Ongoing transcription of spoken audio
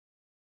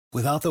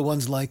Without the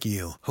ones like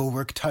you, who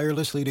work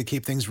tirelessly to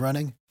keep things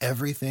running,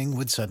 everything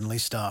would suddenly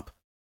stop.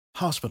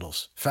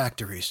 Hospitals,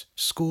 factories,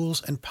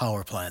 schools, and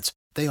power plants,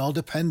 they all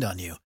depend on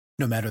you.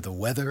 No matter the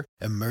weather,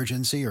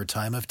 emergency, or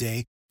time of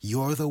day,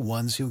 you're the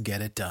ones who get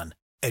it done.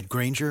 At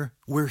Grainger,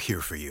 we're here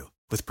for you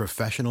with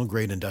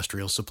professional-grade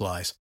industrial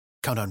supplies.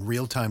 Count on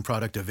real-time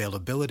product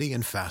availability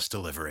and fast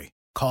delivery.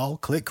 Call,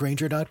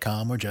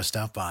 clickgrainger.com, or just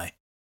stop by.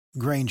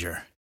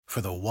 Grainger, for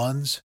the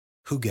ones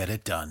who get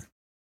it done.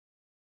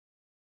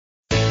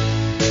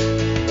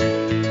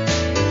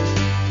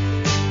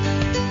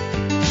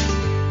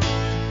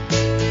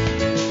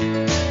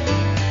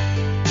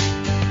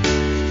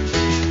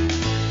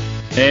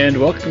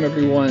 And welcome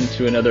everyone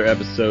to another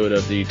episode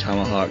of the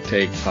Tomahawk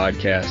Take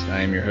podcast.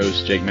 I am your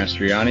host, Jake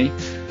Mastriani.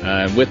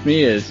 With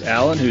me is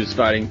Alan, who's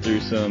fighting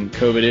through some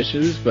COVID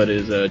issues, but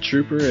is a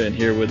trooper and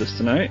here with us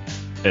tonight.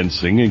 And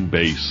singing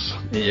bass.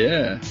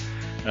 Yeah.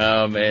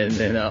 And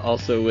then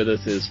also with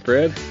us is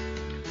Fred.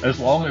 As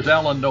long as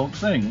Alan don't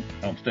sing,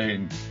 I'm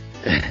staying.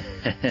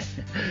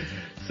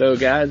 So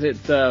guys,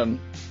 it's,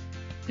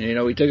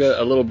 we took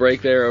a little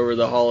break there over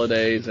the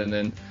holidays, and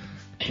then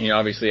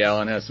obviously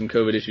Alan has some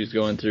COVID issues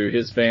going through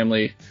his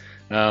family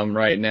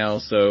right now.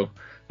 So,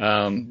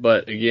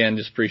 but again,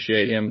 just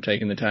appreciate him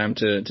taking the time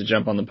to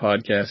jump on the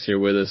podcast here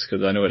with us,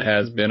 because I know it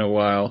has been a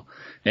while.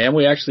 And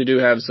we actually do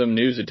have some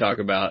news to talk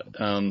about.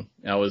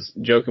 I was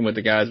joking with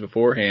the guys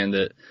beforehand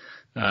that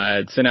I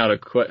had sent out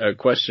a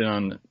question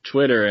on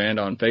Twitter and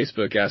on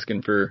Facebook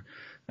asking for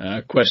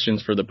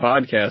questions for the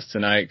podcast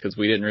tonight, because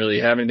we didn't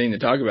really have anything to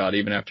talk about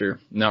even after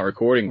not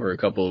recording for a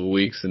couple of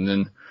weeks. And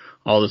then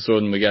all of a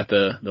sudden we got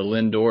the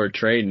Lindor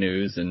trade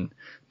news, and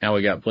now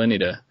we got plenty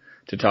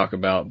to talk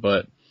about.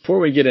 But before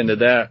we get into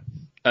that,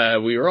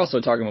 we were also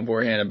talking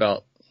beforehand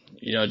about,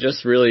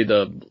 just really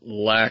the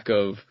lack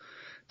of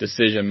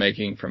decision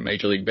making from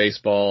Major League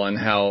Baseball, and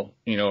how,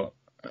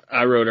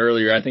 I wrote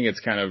earlier, I think it's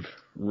kind of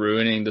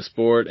ruining the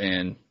sport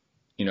and,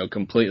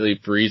 completely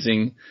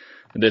freezing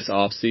this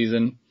off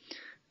season.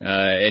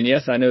 And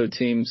yes, I know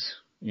teams,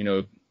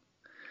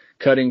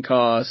 cutting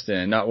costs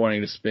and not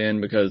wanting to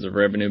spend because of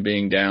revenue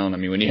being down. I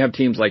mean, when you have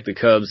teams like the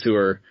Cubs who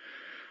are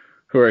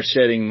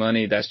shedding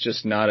money, that's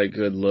just not a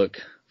good look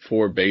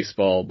for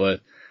baseball. But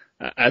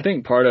I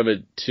think part of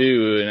it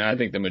too, and I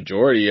think the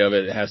majority of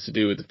it has to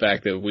do with the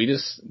fact that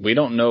we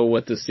don't know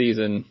what the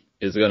season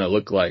is going to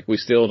look like. We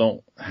still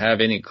don't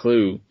have any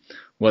clue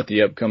what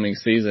the upcoming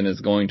season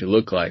is going to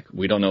look like.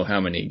 We don't know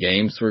how many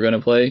games we're going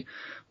to play.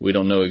 We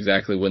don't know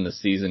exactly when the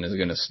season is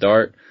going to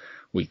start.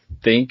 We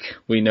think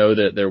we know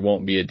that there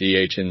won't be a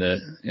DH in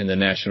the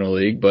National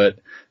League, but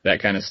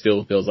that kind of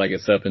still feels like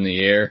it's up in the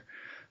air.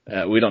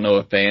 We don't know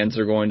if fans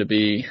are going to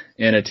be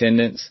in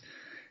attendance.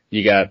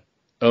 You got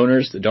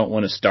owners that don't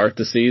want to start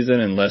the season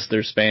unless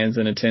there's fans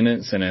in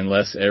attendance, and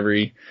unless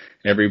every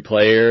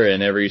player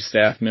and every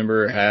staff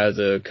member has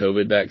a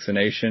COVID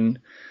vaccination.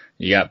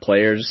 You got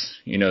players,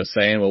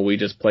 saying, well, we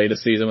just played a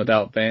season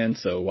without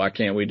fans, so why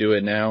can't we do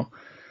it now?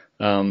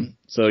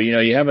 So,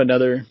 you have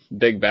another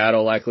big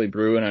battle likely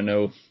brewing. I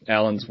know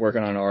Alan's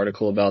working on an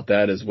article about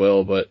that as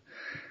well. But,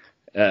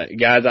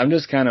 guys, I'm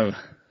just kind of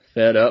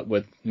fed up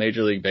with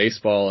Major League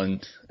Baseball.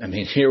 And, I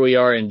mean, here we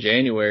are in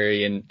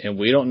January, and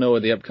we don't know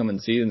what the upcoming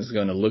season is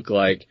going to look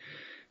like.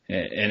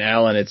 And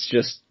Alan, it's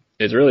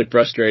really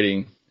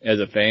frustrating as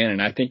a fan.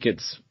 And I think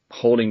it's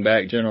holding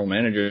back general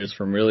managers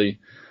from really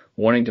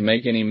wanting to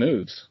make any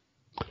moves.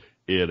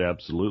 It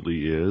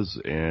absolutely is.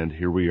 And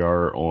here we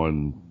are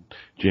on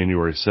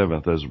January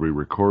 7th as we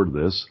record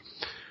this.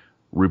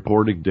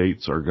 Reporting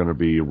dates are going to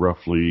be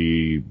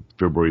roughly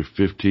February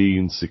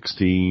 15,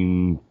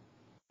 16,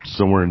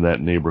 somewhere in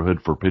that neighborhood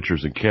for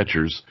pitchers and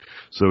catchers.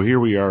 So here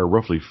we are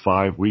roughly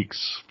 5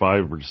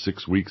 or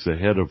 6 weeks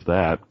ahead of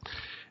that.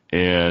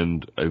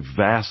 And a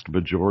vast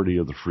majority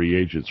of the free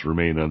agents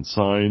remain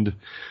unsigned.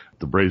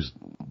 The Braves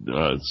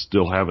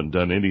still haven't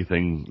done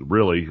anything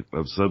really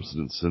of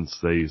substance since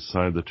they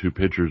signed the two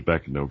pitchers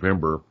back in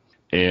November.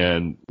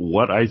 And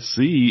what I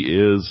see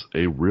is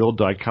a real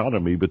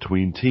dichotomy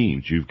between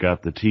teams. You've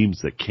got the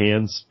teams that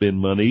can spend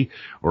money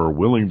or are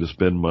willing to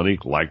spend money,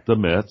 like the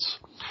Mets,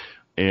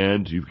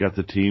 and you've got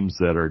the teams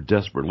that are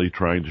desperately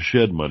trying to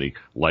shed money,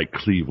 like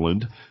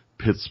Cleveland,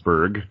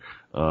 Pittsburgh,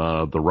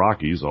 the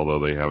Rockies, although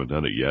they haven't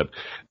done it yet.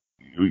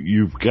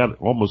 You've got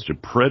almost a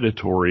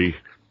predatory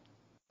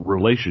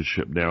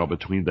relationship now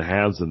between the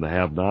haves and the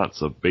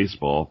have-nots of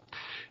baseball.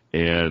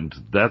 And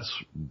that's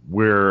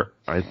where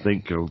I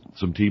think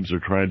some teams are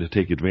trying to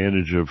take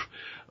advantage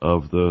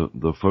of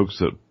the folks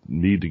that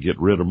need to get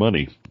rid of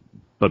money.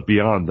 But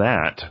beyond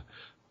that,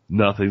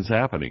 nothing's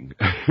happening.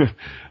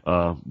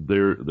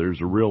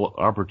 There's a real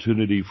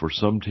opportunity for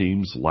some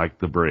teams like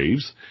the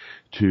Braves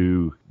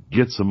to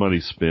get some money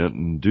spent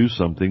and do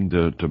something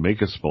to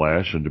make a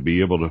splash and to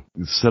be able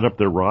to set up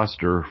their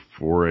roster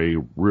for a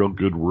real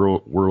good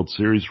World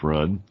Series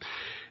run.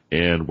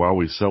 And while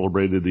we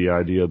celebrated the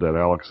idea that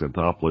Alex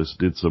Anthopoulos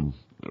did some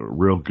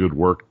real good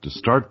work to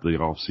start the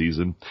off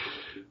season,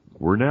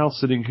 we're now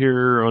sitting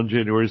here on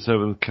January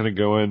 7th kind of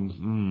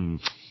going,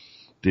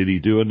 Did he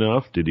do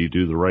enough? Did he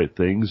do the right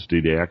things?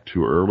 Did he act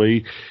too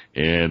early?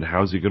 And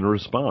how's he going to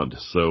respond?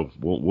 So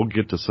we'll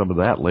get to some of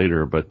that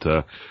later, but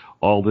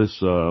all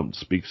this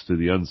speaks to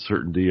the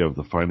uncertainty of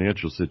the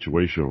financial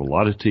situation of a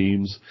lot of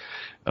teams.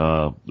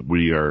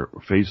 We are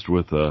faced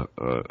with a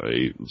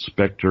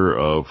specter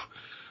of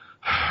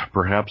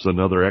perhaps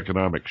another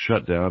economic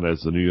shutdown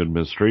as the new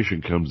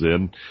administration comes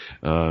in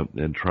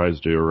and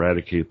tries to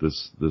eradicate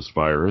this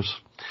virus.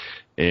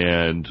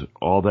 And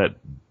all that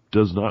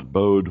does not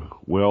bode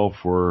well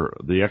for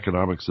the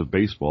economics of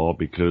baseball,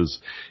 because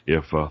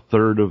if a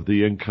third of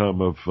the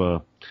income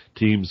of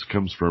teams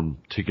comes from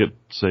ticket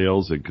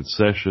sales and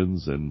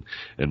concessions and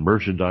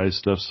merchandise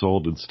stuff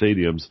sold in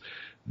stadiums,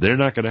 they're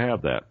not going to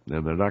have that,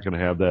 and they're not going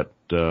to have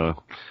that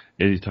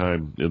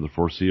anytime in the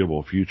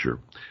foreseeable future.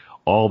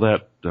 All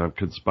that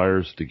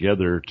conspires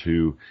together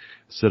to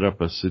set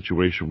up a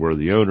situation where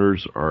the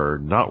owners are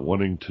not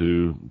wanting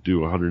to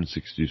do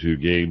 162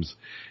 games,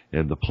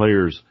 and the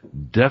players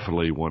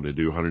definitely want to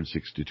do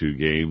 162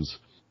 games.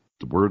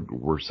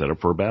 We're set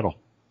up for a battle.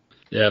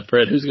 Yeah,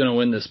 Fred, who's going to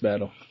win this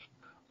battle?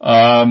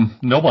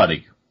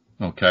 Nobody.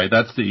 Okay,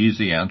 that's the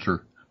easy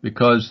answer.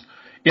 Because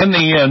in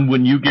the end,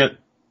 when you get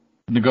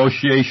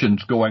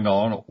negotiations going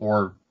on,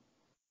 or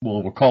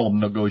we'll call them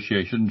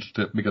negotiations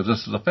because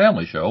this is a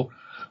family show,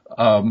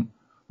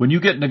 when you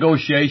get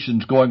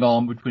negotiations going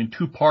on between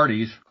two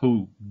parties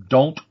who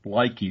don't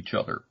like each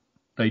other,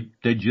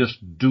 they just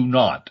do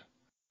not.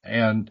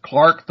 And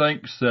Clark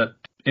thinks that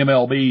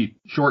MLB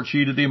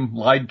short-sheeted him,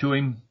 lied to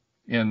him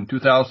in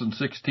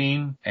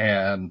 2016,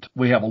 and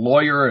we have a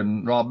lawyer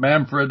in Rob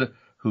Manfred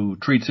who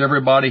treats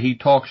everybody he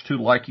talks to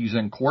like he's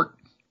in court.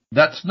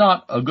 That's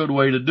not a good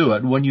way to do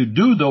it. When you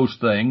do those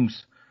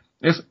things,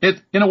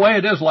 in a way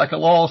it is like a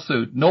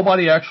lawsuit.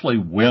 Nobody actually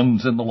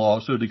wins in the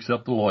lawsuit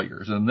except the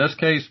lawyers. In this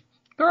case,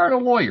 there are no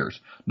lawyers.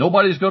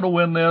 Nobody's going to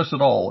win this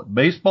at all.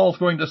 Baseball's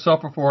going to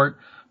suffer for it.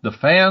 The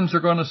fans are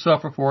going to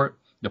suffer for it.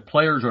 The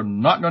players are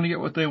not going to get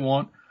what they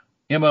want.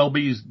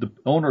 The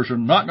owners are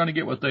not going to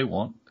get what they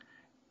want.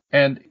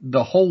 And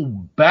the whole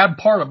bad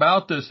part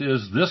about this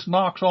is this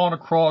knocks on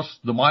across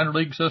the minor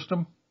league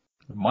system,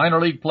 the minor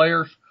league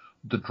players,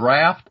 the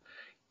draft.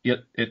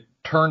 It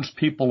turns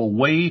people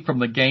away from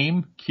the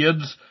game.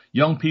 Kids,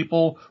 young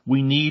people,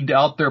 we need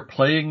out there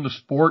playing the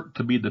sport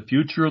to be the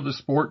future of the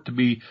sport, to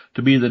be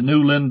the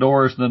new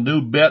Lindors, the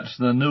new Betts,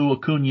 the new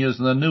Acuñas,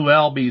 and the new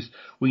Albies.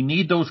 We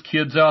need those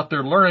kids out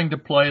there learning to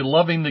play,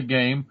 loving the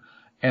game,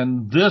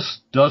 and this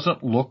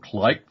doesn't look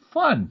like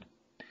fun.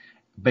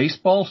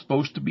 Baseball's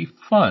supposed to be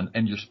fun,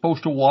 and you're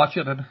supposed to watch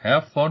it and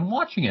have fun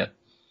watching it.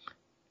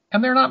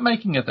 And they're not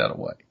making it that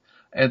way.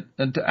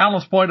 And to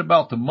Alan's point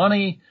about the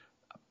money,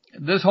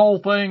 this whole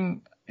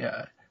thing,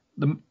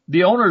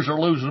 the owners are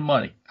losing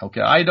money. Okay,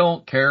 I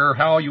don't care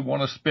how you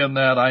want to spend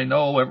that. I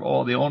know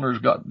all the owners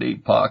got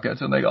deep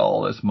pockets and they got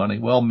all this money.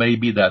 Well,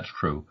 maybe that's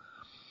true.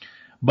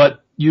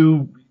 But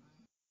in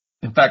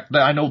fact,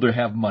 I know they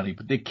have money,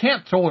 but they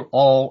can't throw it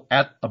all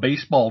at a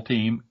baseball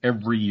team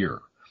every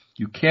year.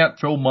 You can't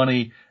throw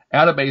money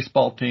at a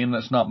baseball team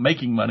that's not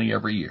making money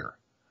every year.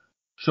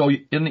 So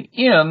in the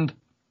end,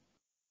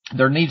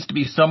 there needs to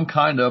be some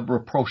kind of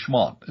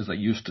rapprochement, as they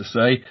used to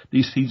say.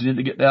 These teams need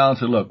to get down and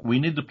say, look, we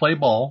need to play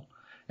ball,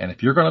 and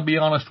if you're going to be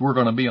honest, we're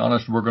going to be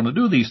honest, we're going to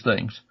do these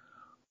things.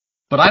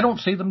 But I don't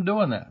see them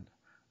doing that.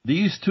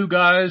 These two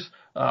guys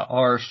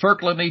are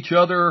circling each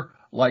other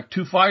like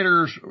two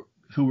fighters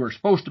who are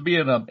supposed to be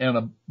in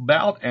a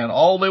bout, and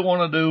all they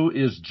want to do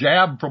is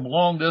jab from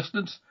long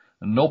distance,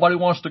 and nobody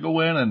wants to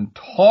go in and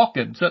talk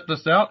and set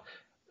this out.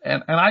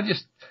 And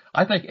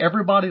I think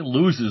everybody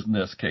loses in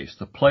this case.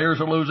 The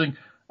players are losing.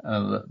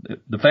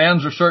 The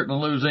fans are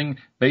certainly losing.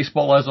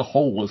 Baseball as a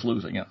whole is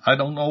losing. I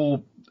don't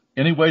know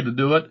any way to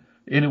do it,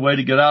 any way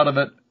to get out of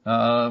it.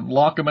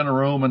 Lock them in a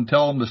room and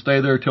tell them to stay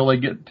there till they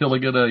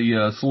get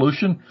a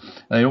solution.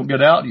 They don't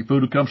get out. Your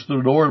food that comes through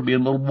the door will be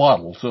in a little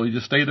bottle. So you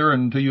just stay there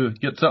until you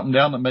get something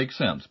down that makes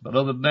sense. But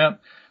other than that,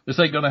 this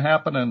ain't going to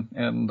happen.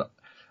 And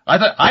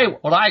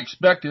what I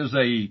expect is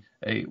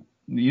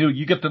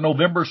you get the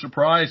November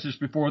surprise just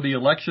before the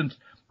elections.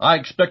 I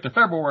expect a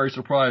February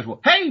surprise. Well,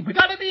 hey, we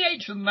got a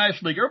DH in the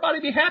National League. Everybody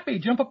be happy.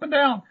 Jump up and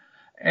down.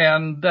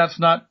 And that's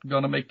not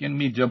going to make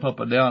me jump up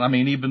and down. I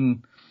mean,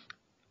 even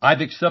I've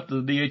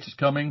accepted the DH is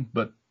coming,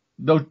 but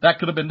this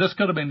could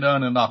have been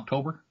done in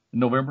October,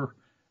 November.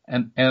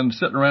 And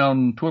sitting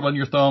around twiddling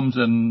your thumbs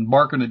and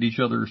barking at each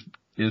other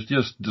is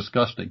just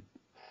disgusting.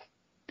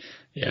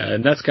 Yeah,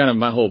 and that's kind of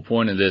my whole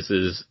point of this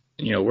is,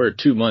 we're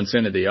 2 months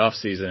into the off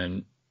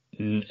season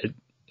and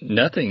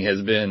nothing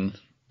has been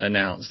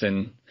announced.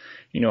 And,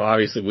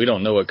 obviously we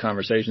don't know what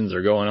conversations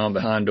are going on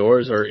behind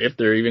doors or if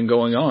they're even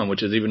going on,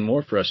 which is even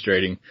more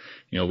frustrating.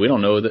 We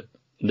don't know that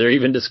they're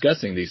even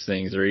discussing these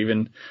things or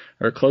even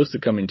are close to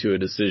coming to a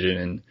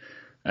decision.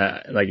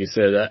 And like you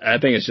said, I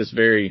think it's just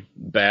very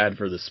bad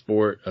for the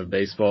sport of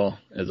baseball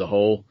as a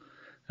whole.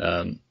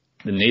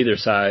 Neither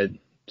side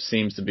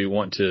seems to be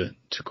wanting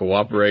to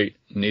cooperate.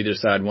 Neither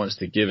side wants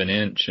to give an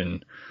inch.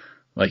 And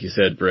like you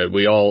said, Fred,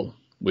 we all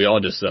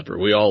just suffer.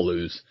 We all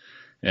lose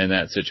in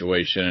that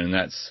situation. And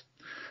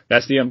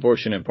that's the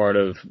unfortunate part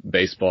of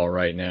baseball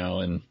right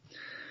now. And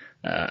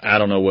I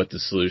don't know what the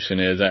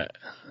solution is.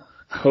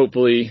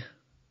 Hopefully,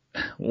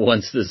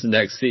 once this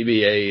next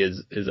CBA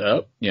is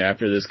up,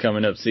 after this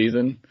coming up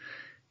season,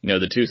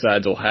 the two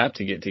sides will have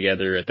to get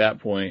together at that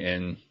point,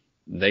 and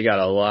they got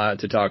a lot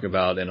to talk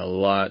about and a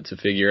lot to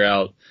figure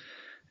out.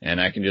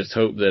 And I can just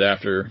hope that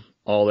after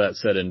all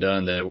that's said and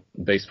done, that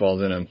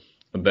baseball's in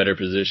a better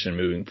position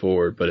moving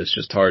forward. But it's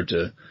just hard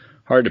to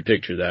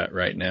picture that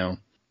right now.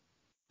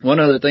 One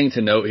other thing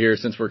to note here,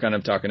 since we're kind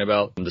of talking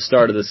about the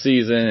start of the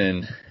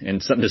season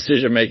and some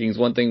decision makings,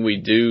 one thing we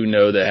do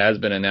know that has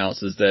been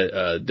announced is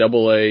that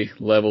AA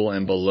level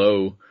and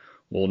below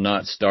will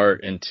not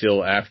start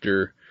until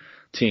after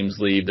teams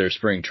leave their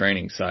spring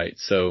training site.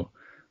 So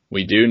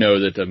we do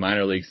know that the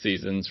minor league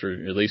seasons for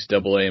at least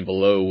AA and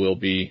below will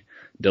be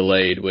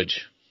delayed,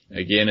 which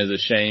again is a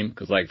shame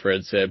because, like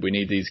Fred said, we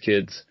need these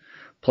kids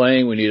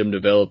playing, we need them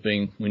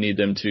developing, we need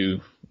them to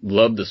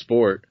love the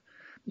sport.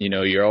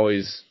 You're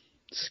always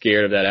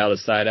scared of that out of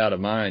sight, out of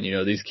mind.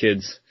 These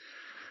kids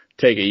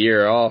take a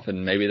year off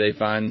and maybe they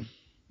find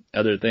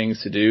other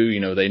things to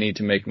do. They need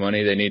to make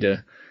money. They need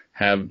to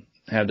have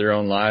their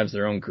own lives,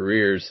 their own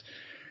careers.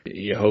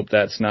 You hope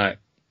that's not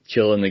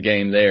killing the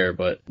game there,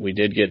 but we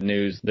did get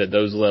news that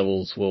those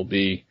levels will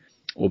be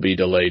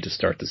delayed to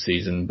start the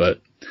season. But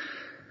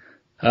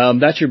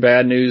that's your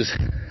bad news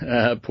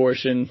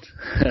portion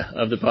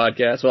of the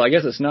podcast. Well, I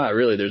guess it's not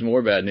really. There's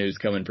more bad news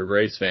coming for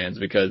Braves fans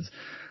because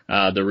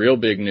the real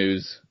big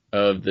news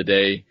of the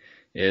day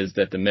is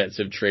that the Mets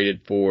have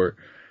traded for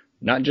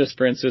not just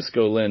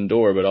Francisco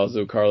Lindor, but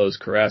also Carlos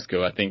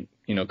Carrasco. I think,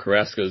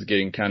 Carrasco is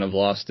getting kind of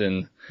lost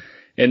in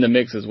the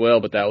mix as well,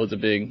 but that was a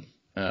big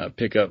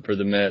pickup for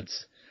the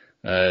Mets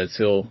as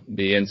he'll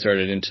be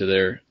inserted into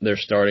their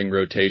starting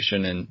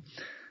rotation.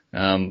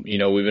 And,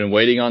 we've been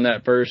waiting on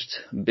that first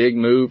big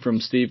move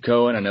from Steve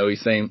Cohen. I know he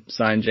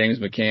signed James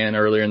McCann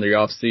earlier in the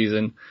off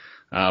season,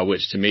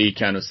 which to me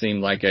kind of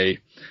seemed like a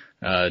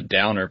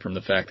downer from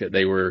the fact that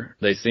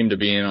they seemed to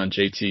be in on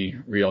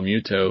JT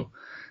Realmuto.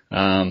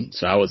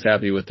 So I was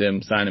happy with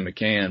them signing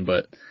McCann,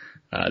 but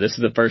this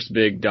is the first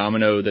big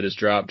domino that has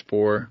dropped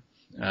for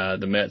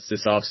the Mets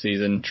this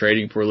offseason,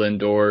 trading for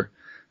Lindor.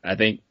 I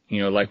think,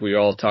 like we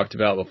all talked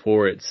about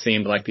before, it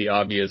seemed like the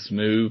obvious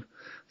move,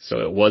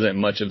 so it wasn't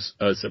much of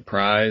a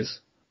surprise.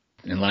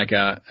 And like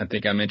I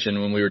think I mentioned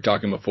when we were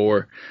talking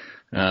before,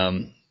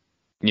 I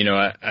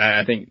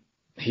think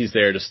he's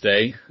there to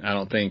stay. I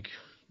don't think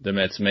the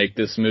Mets make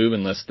this move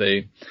unless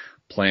they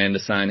plan to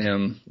sign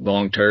him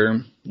long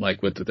term,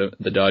 like what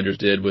the Dodgers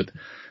did with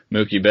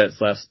Mookie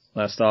Betts last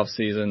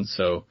offseason.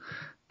 So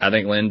I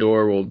think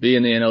Lindor will be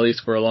in the NL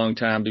East for a long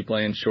time, be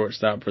playing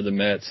shortstop for the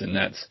Mets, and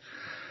that's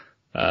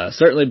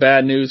certainly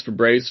bad news for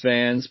Braves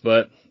fans,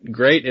 but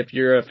great if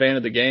you're a fan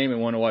of the game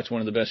and want to watch one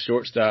of the best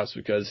shortstops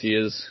because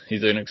he's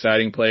an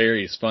exciting player.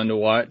 He's fun to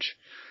watch.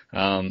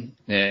 And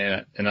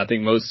I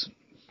think most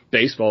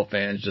baseball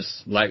fans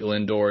just like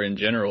Lindor in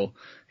general.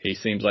 He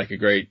seems like a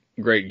great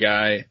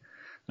guy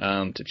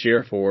to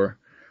cheer for.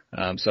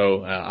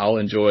 So I'll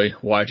enjoy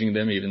watching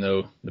them, even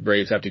though the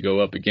Braves have to go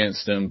up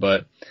against them.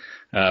 But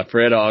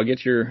Fred, I'll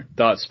get your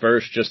thoughts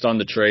first, just on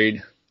the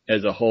trade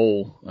as a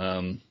whole.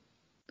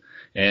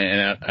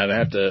 And I'd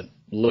have to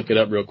look it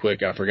up real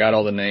quick. I forgot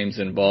all the names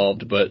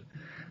involved, but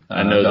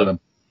I know them.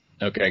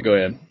 Okay, go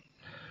ahead.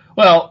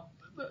 Well,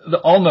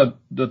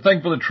 the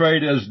thing for the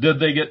trade is, did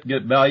they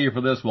get value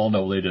for this? Well,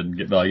 no, they didn't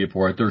get value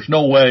for it. There's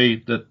no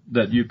way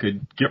that you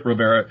could get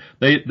Rivera.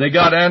 They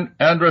got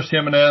Andres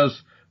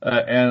Gimenez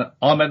and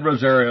Ahmed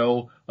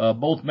Rosario,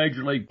 both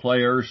major league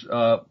players.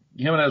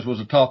 Gimenez was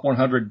a top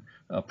 100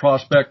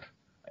 prospect,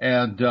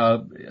 and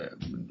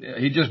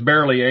he just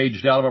barely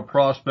aged out of a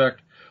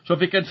prospect. So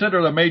if you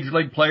consider the major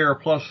league player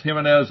plus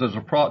Gimenez as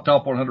a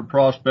top 100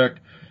 prospect,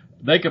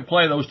 they could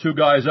play those two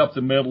guys up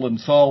the middle and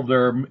solve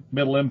their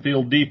middle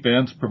infield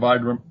defense,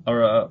 provided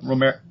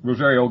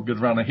Rosario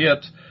gets around the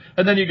hits.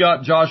 And then you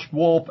got Josh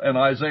Wolf and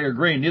Isaiah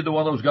Green. Neither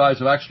one of those guys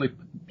have actually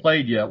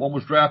played yet. One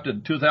was drafted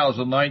in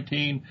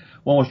 2019.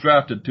 One was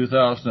drafted in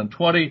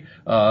 2020.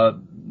 A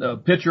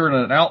pitcher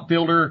and an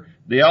outfielder.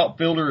 The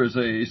outfielder is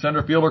a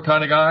center fielder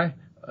kind of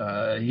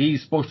guy.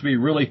 He's supposed to be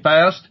really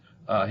fast.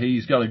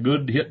 He's got a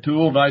good hit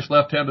tool, nice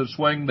left-handed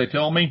swing, they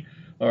tell me.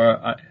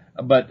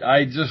 But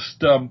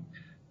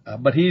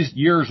he's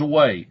years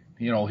away.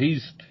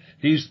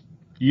 He's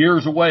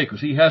years away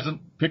because he hasn't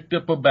picked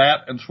up a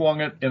bat and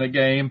swung it in a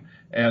game,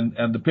 and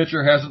the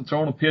pitcher hasn't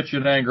thrown a pitch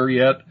in anger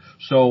yet.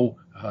 So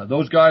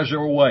those guys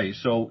are away.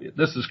 So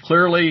this is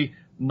clearly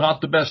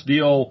not the best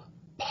deal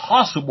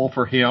possible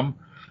for him,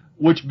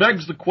 which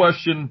begs the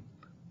question.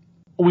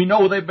 We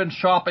know they've been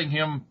shopping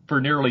him for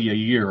nearly a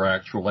year,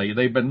 actually.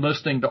 They've been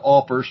listening to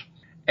offers,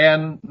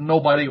 and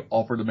nobody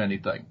offered them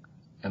anything.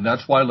 And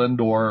that's why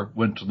Lindor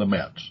went to the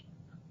Mets.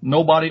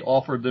 Nobody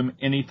offered them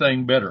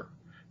anything better.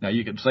 Now,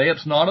 you can say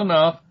it's not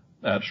enough.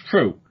 That's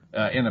true.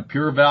 In a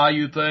pure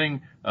value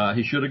thing,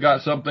 he should have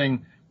got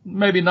something,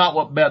 maybe not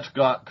what Betts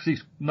got, because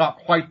he's not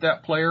quite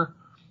that player.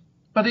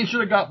 But he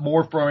should have got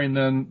more from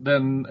him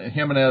than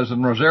Jimenez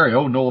and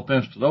Rosario. No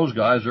offense to those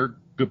guys. They're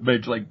good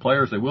major league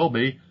players. They will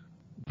be.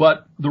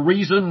 But the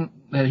reason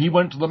that he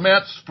went to the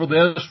Mets for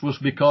this was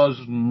because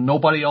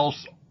nobody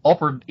else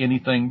offered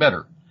anything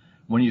better.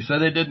 When you say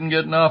they didn't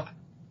get enough,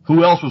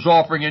 who else was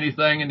offering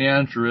anything? And the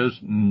answer is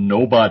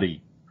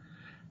nobody.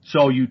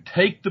 So you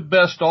take the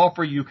best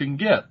offer you can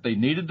get. They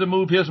needed to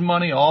move his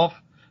money off.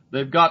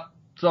 They've got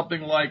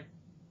something like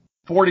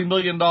 $40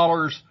 million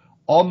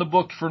on the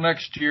books for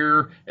next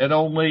year, and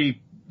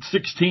only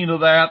 16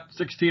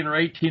 or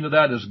 18 of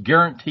that is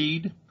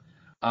guaranteed.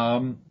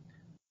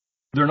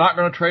 They're not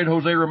going to trade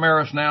Jose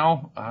Ramirez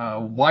now.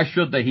 Why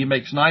should they? He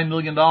makes $9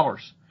 million.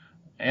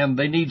 And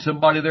they need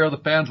somebody there. The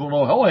fans will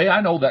know, oh, hey,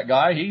 I know that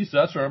guy.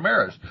 That's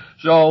Ramirez.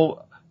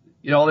 So,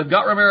 they've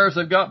got Ramirez,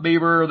 they've got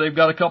Bieber, they've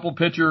got a couple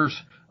pitchers.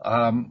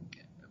 Then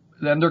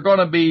they're going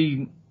to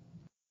be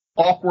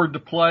awkward to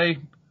play.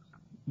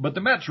 But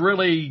the Mets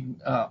really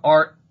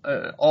aren't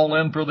all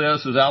in for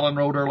this, as Alan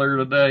wrote earlier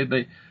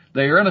today.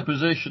 They are in a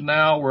position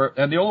now where,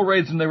 and the only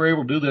reason they were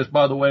able to do this,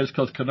 by the way, is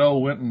because Cano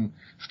went and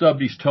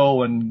stubbed his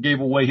toe and gave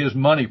away his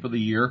money for the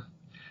year.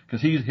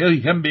 Because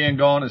him being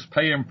gone is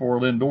paying for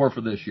Lindor for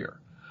this year.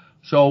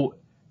 So,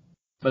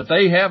 but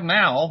they have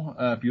now,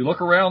 if you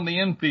look around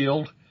the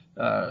infield,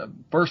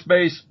 first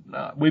base,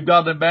 we've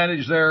got an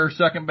advantage there.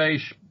 Second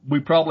base, we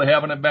probably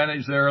have an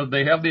advantage there.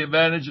 They have the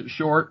advantage at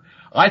short.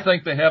 I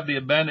think they have the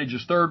advantage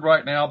as third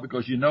right now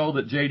because you know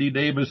that J.D.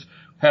 Davis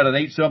had an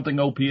 8-something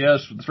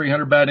OPS with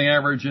 300 batting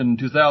average in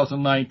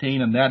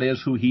 2019, and that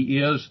is who he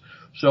is.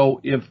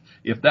 So if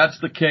that's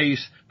the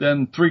case,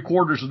 then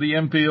 3/4 of the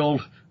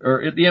infield,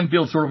 or the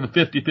infield sort of a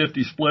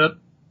 50-50 split.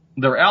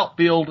 Their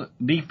outfield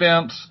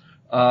defense,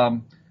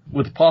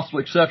 with the possible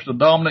exception of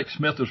Dominic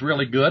Smith, is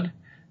really good.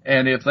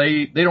 And if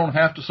they don't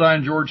have to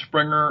sign George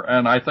Springer,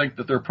 and I think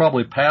that they're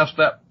probably past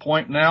that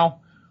point now.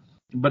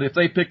 But if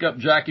they pick up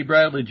Jackie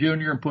Bradley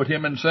Jr. and put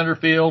him in center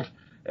field,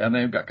 and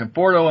they've got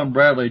Conforto and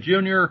Bradley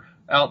Jr.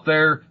 out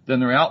there, then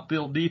their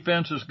outfield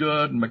defense is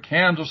good. And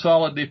McCann's a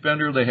solid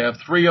defender. They have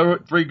three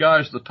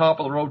guys at the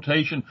top of the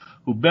rotation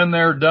who've been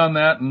there, done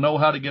that, and know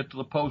how to get to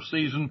the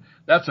postseason.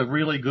 That's a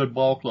really good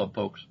ball club,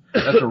 folks.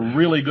 That's a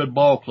really good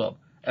ball club.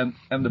 And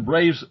the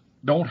Braves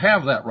don't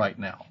have that right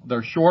now.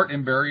 They're short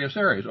in various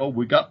areas. Oh,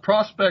 we got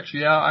prospects.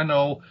 Yeah, I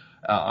know.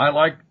 I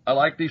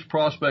like these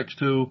prospects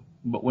too.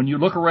 But when you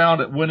look around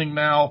at winning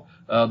now,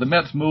 the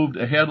Mets moved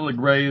ahead of the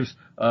Braves,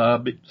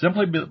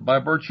 simply by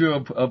virtue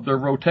of their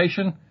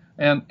rotation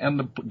and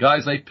the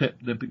guys they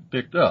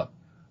picked up.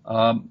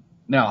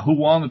 Now, who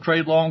won the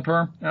trade long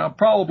term?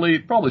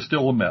 Probably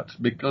still the Mets,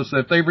 because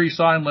if they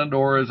re-sign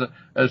Lindor,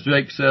 as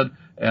Jake said,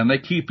 and they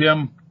keep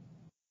him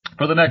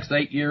for the next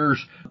 8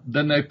 years,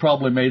 then they've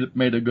probably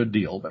made a good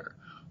deal there.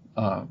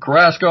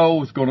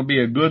 Carrasco is going to be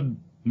a good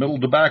middle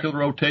to back of the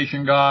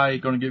rotation guy.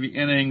 He's going to give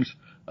you innings.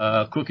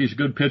 Cookie's a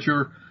good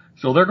pitcher,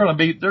 so they're going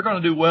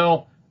to do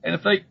well. And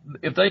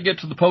if they get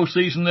to the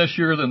postseason this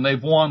year, then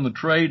they've won the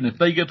trade. And if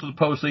they get to the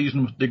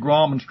postseason with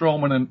DeGrom and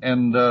Stroman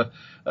and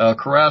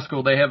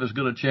Carrasco, they have as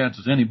good a chance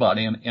as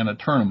anybody in a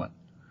tournament.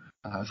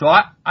 So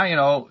I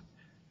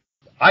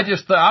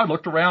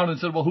looked around and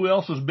said, well, who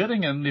else is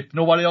bidding? And if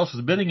nobody else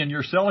is bidding and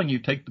you're selling, you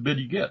take the bid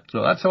you get.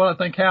 So that's what I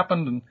think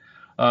happened. And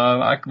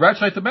I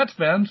congratulate the Mets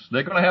fans.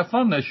 They're going to have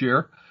fun this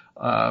year.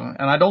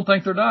 And I don't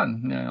think they're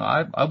done.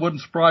 I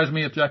wouldn't surprise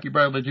me if Jackie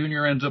Bradley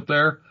Jr. ends up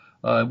there.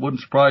 It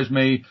wouldn't surprise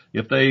me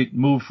if they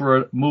move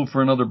for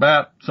another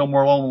bat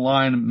somewhere along the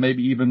line,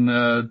 maybe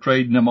even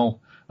trade Nimmo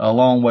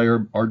along way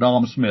or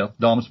Dom Smith.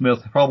 Dom Smith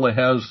probably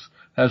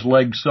has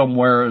legs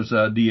somewhere as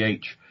a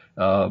DH.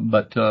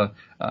 But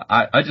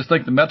I just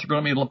think the Mets are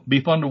going to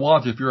be fun to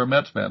watch if you're a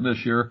Mets fan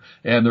this year,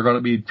 and they're going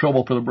to be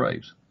trouble for the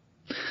Braves.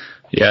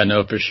 Yeah,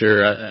 no, for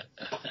sure. I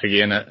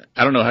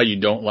don't know how you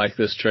don't like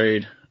this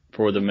trade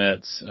for the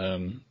Mets.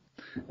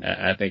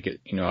 I think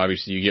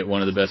obviously you get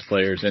one of the best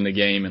players in the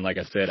game, and like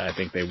I said, I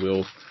think they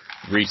will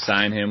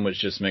re-sign him, which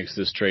just makes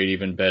this trade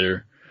even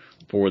better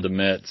for the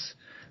Mets.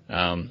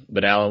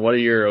 But Alan, what are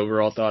your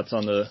overall thoughts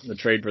on the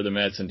trade for the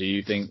Mets, and do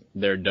you think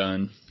they're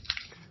done?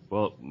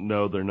 Well,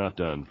 no, they're not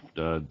done.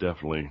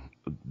 Definitely.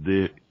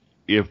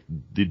 If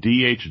the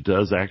DH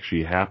does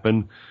actually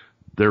happen,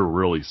 they're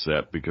really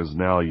set, because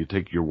now you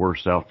take your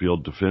worst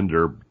outfield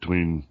defender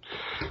between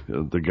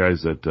the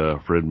guys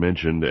that Fred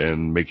mentioned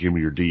and make him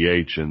your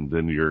DH, and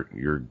then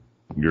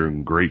you're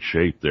in great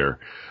shape there.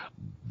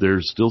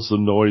 There's still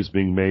some noise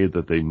being made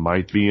that they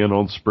might be in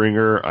on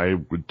Springer. I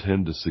would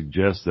tend to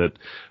suggest that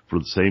for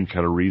the same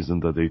kind of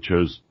reason that they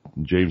chose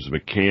James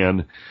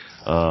McCann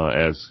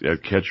as a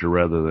catcher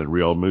rather than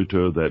Real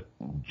Muto, that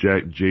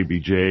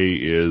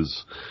JBJ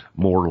is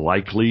more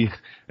likely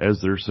as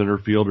their center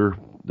fielder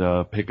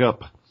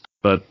pickup.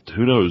 But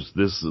who knows?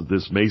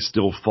 This may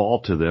still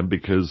fall to them,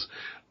 because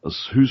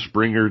who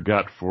Springer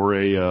got for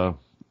a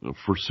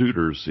for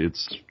suitors,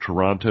 it's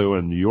Toronto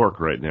and New York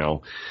right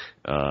now.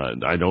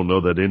 I don't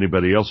know that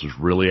anybody else is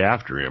really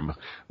after him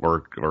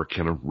or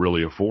can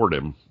really afford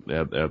him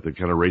at the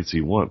kind of rates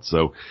he wants.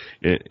 So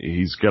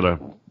he's got to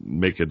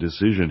make a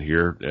decision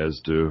here as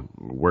to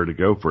where to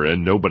go for it.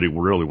 And nobody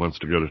really wants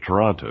to go to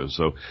Toronto.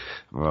 So,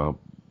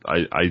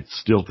 I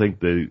still think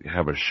they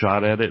have a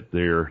shot at it.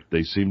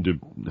 They seem to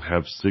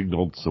have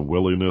signaled some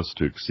willingness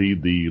to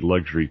exceed the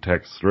luxury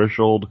tax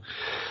threshold.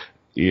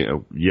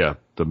 The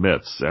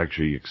Mets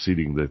actually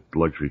exceeding the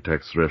luxury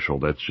tax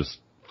threshold. That's just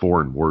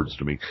foreign words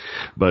to me.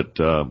 But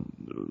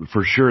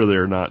for sure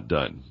they're not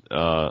done.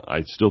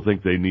 I still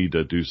think they need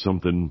to do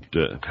something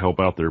to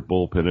help out their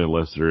bullpen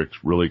unless they're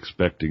really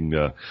expecting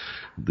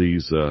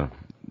these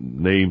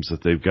names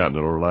that they've gotten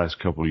over the last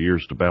couple of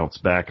years to bounce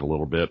back a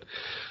little bit.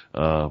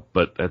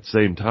 But at the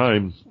same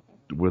time,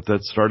 with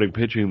that starting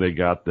pitching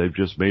they've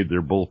just made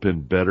their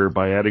bullpen better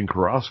by adding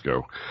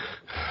Carrasco.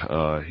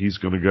 He's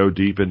going to go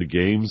deep into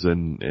games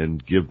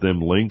and give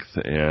them length,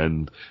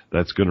 and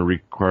that's going to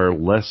require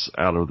less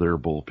out of their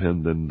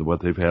bullpen than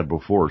what they've had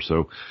before.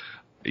 So,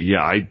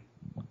 yeah, I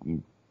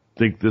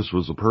think this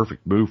was a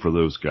perfect move for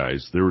those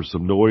guys. There was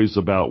some noise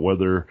about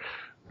whether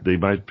they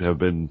might have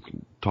been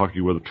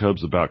talking with the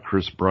Cubs about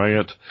Chris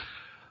Bryant.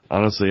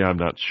 Honestly, I'm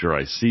not sure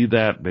I see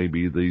that.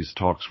 Maybe these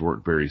talks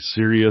weren't very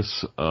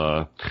serious.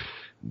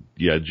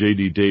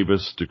 J.D.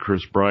 Davis to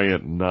Chris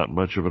Bryant, not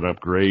much of an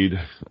upgrade,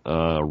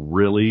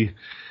 really.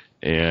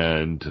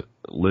 And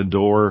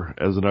Lindor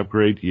as an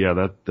upgrade,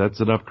 that's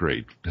an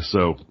upgrade.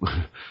 So,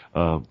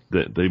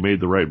 they made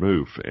the right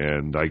move,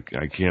 and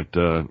I can't,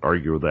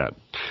 argue with that.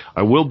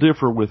 I will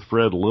differ with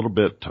Fred a little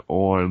bit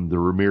on the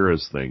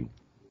Ramirez thing.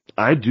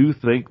 I do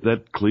think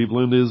that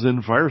Cleveland is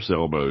in fire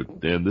sale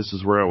mode, and this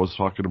is where I was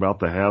talking about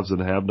the haves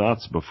and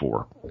have-nots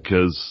before,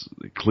 because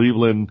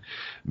Cleveland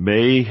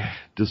may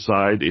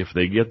decide if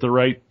they get the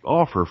right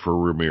offer for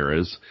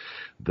Ramirez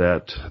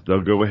that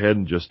they'll go ahead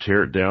and just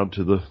tear it down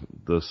to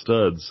the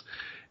studs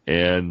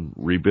and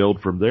rebuild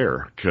from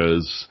there,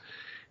 because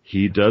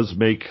he does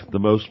make the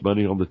most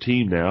money on the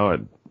team now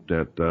at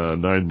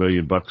 $9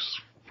 million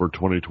for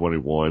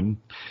 2021,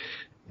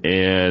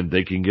 and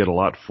they can get a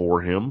lot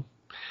for him.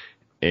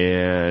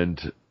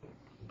 And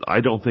I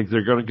don't think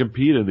they're going to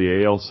compete in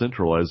the AL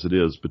Central as it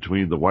is,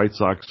 between the White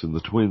Sox and the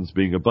Twins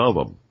being above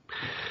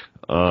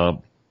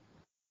them.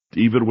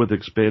 Even with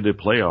expanded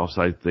playoffs,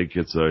 I think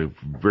it's a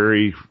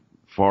very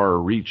far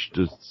reach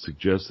to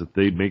suggest that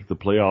they make the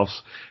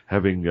playoffs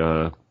having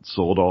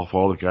sold off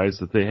all the guys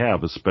that they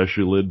have,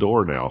 especially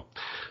Lindor now.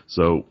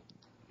 So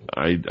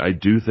I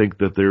do think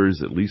that there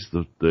is at least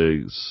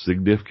the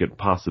significant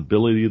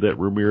possibility that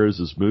Ramirez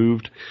is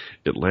moved.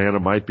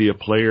 Atlanta might be a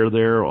player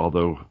there,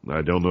 although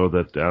I don't know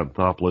that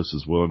Anthopoulos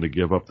is willing to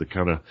give up the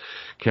kind of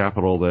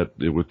capital that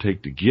it would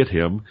take to get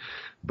him.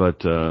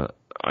 But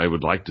I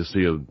would like to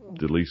see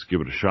at least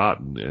give it a shot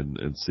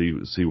and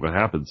see what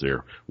happens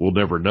there. We'll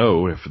never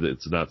know if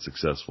it's not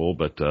successful,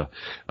 but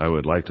I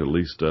would like to at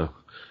least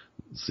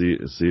see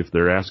if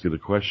they're asking the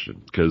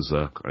question, because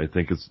I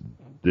think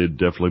it'd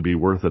definitely be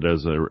worth it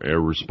as a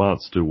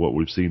response to what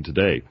we've seen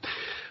today.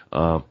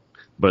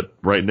 But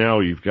right now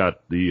you've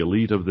got the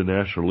elite of the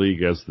National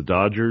League as the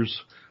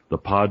Dodgers, the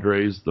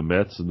Padres, the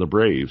Mets, and the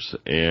Braves.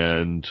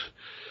 And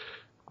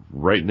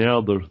right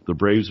now the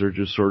Braves are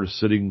just sort of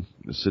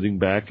sitting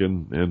back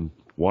and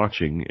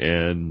watching,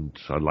 and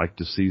I'd like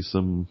to see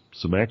some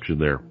action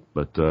there.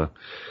 But the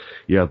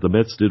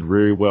Mets did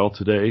very well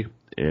today,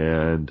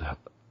 and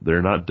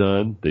they're not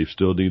done. They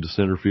still need a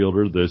center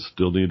fielder. They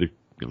still need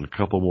a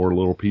couple more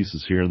little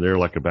pieces here and there,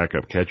 like a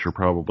backup catcher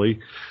probably.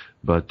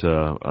 But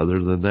other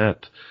than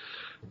that,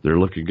 they're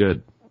looking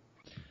good.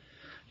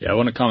 Yeah, I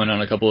want to comment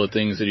on a couple of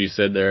things that you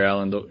said there,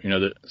 Alan.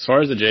 As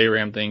far as the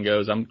J-Ram thing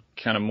goes, I'm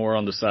kind of more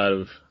on the side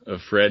of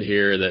Fred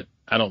here, that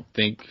I don't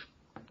think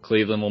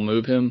Cleveland will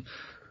move him,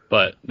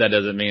 but that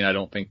doesn't mean I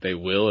don't think they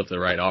will if the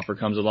right offer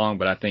comes along.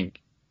 But I think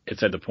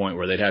it's at the point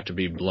where they'd have to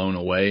be blown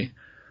away.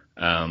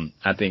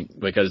 I think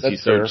because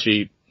he's so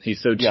cheap.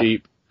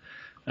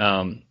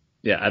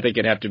 I think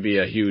it'd have to be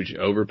a huge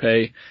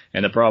overpay.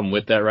 And the problem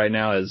with that right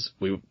now is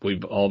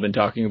we've all been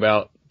talking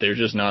about, there's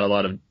just not a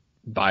lot of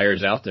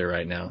buyers out there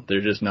right now.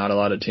 There's just not a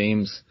lot of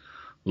teams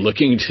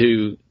looking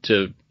to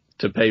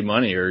pay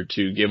money or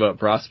to give up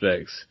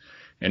prospects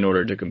in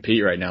order to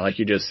compete right now. Like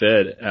you just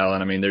said,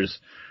 Alan, I mean, there's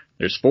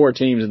 4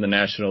 teams in the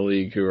National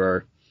League who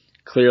are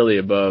clearly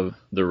above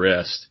the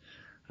rest.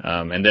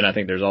 And then I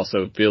think there's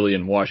also Philly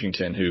and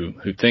Washington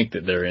who think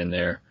that they're in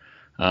there.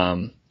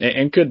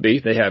 And could be.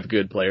 They have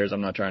good players.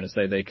 I'm not trying to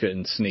say they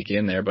couldn't sneak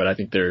in there, but I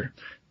think they're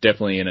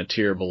definitely in a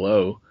tier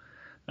below.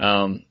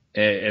 And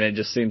it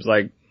just seems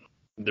like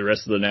the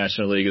rest of the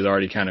National League has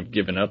already kind of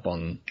given up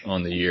on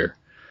the year.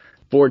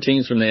 4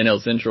 teams from the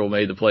NL Central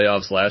made the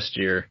playoffs last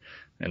year,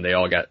 and they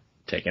all got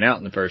taken out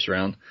in the first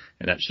round,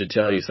 and that should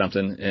tell you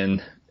something.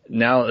 And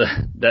now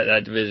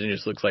that division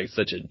just looks like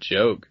such a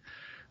joke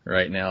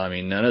right now. I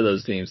mean, none of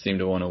those teams seem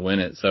to want to win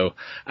it. So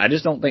I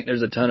just don't think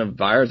there's a ton of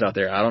buyers out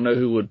there. I don't know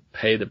who would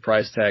pay the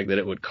price tag that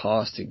it would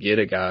cost to get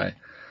a guy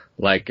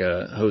like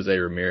Jose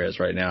Ramirez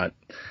right now.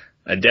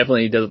 I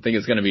definitely doesn't think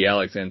it's going to be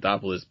Alex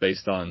Anthopoulos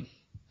based on,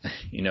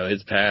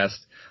 his past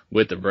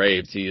with the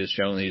Braves. He has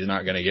shown he's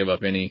not going to give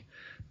up any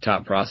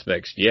top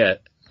prospects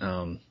yet.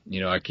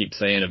 I keep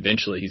saying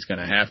eventually he's going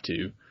to have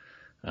to.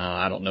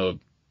 I don't know if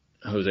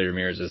Jose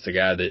Ramirez is the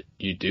guy that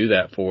you do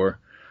that for,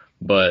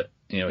 but,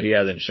 he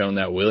hasn't shown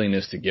that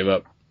willingness to give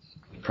up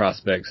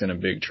prospects in a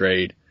big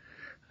trade.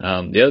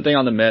 The other thing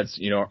on the Mets,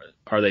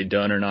 are they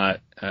done or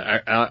not?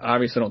 I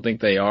obviously don't think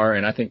they are,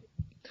 and I think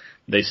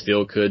they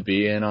still could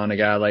be in on a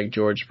guy like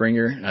George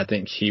Springer. I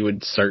think he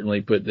would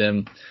certainly put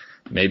them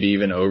maybe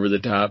even over the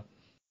top.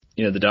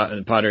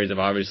 The Padres have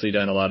obviously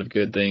done a lot of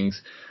good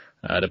things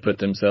to put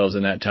themselves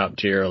in that top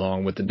tier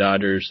along with the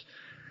Dodgers.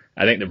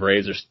 I think the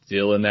Braves are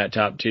still in that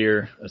top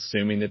tier,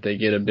 assuming that they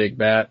get a big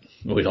bat.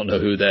 We don't know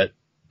who that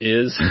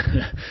is.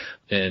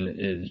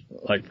 And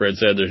like Fred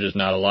said, there's just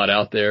not a lot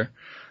out there.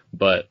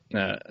 But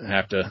I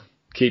have to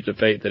keep the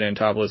faith that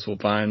Anthopoulos will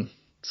find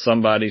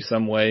somebody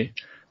some way,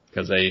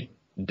 because they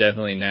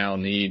definitely now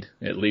need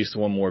at least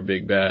one more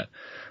big bat.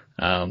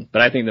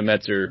 But I think the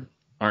Mets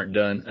aren't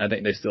done. I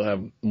think they still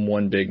have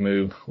one big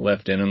move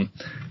left in them.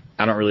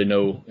 I don't really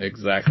know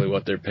exactly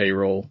what their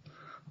payroll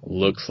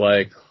looks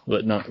like.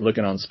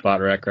 Looking on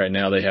SpotRack right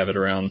now, they have it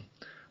around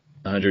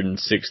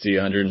 160,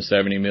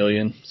 170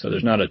 million. So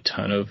there's not a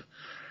ton of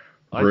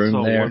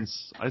room there.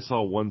 I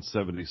saw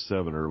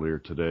 177 earlier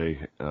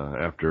today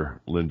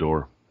after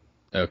Lindor.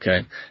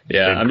 Okay.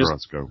 Yeah,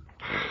 Carrasco.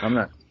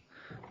 I'm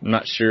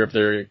not sure if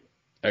they're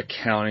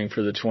accounting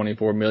for the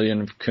 24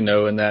 million of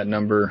Cano in that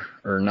number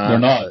or not. They're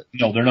not.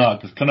 No, they're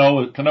not, because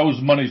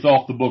Cano's money's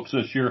off the books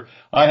this year.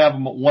 I have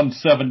them at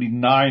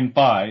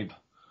 179.5.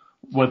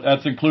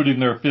 That's including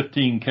their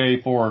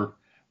 15K for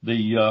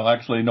the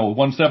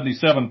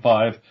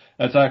 177.5.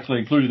 That's actually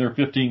including their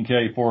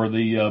 15K for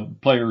the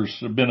players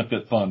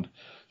benefit fund.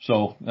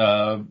 So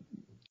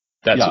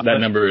that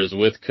number is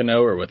with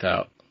Cano or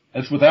without?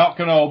 It's without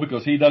Cano,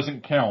 because he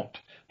doesn't count.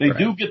 They Right.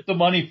 do get the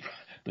money.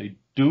 They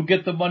do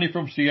get the money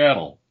from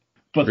Seattle,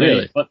 but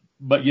Really?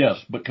 but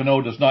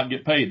Cano does not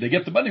get paid. They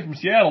get the money from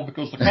Seattle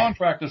because the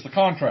contract is the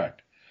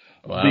contract.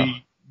 Wow.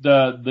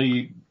 But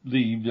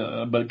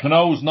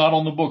Cano's not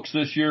on the books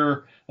this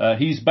year.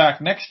 He's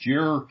back next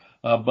year,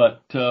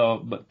 but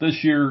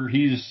this year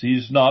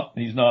he's not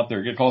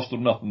there. It cost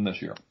them nothing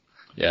this year.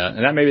 Yeah,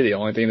 and that may be the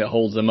only thing that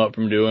holds them up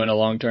from doing a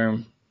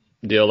long-term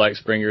deal like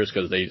Springer's,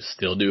 because they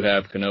still do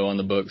have Cano on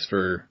the books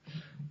for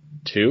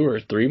 2 or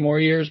 3 more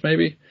years,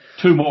 maybe.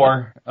 2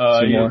 more.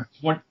 2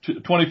 more.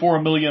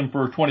 24 million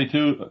for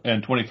 22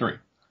 and 23.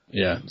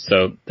 Yeah,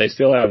 so they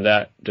still have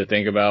that to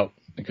think about,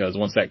 because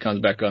once that comes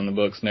back on the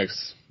books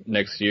next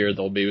year,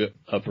 they'll be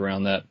up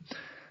around that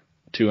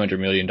 $200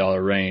 million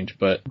range.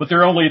 But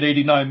they're only at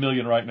 89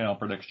 million right now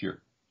for next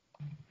year.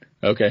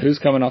 Okay, who's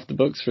coming off the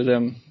books for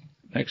them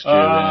next year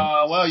then?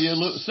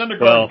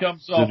 Syndergaard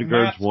comes off.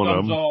 Syndergaard's one of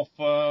comes them. off.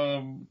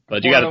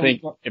 But you got to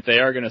think, if they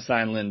are going to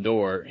sign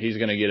Lindor, he's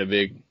going to get a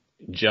big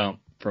jump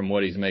from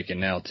what he's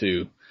making now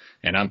too.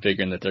 And I'm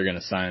figuring that they're going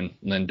to sign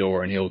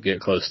Lindor and he'll get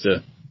close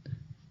to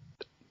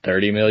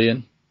 30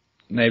 million,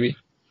 maybe.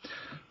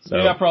 So,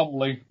 yeah,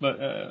 probably. But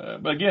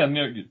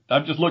again,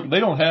 I'm just looking. They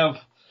don't have.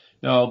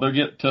 They'll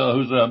get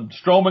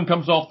Stroman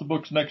comes off the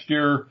books next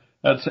year.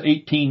 That's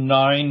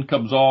 18.9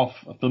 comes off.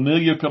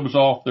 Familia comes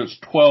off. There's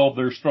 12.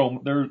 There's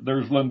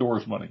there's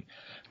Lindor's money.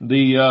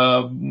 The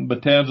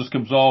Betances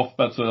comes off.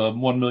 That's a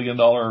 $1 million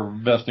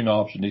vesting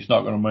option he's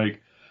not going to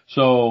make.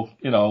 So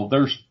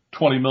there's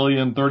 20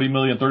 million, 30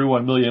 million,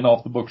 31 million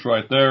off the books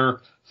right there.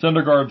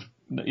 Syndergaard's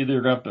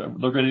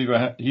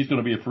he's going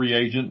to be a free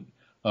agent.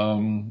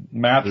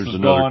 Matz There's is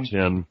another gone.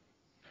 10.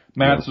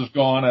 Matz is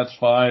gone. That's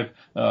 5.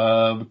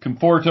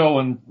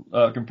 Conforto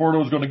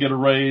is going to get a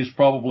raise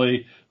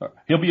probably.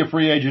 He'll be a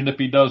free agent if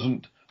he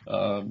doesn't.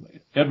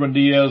 Edwin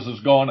Diaz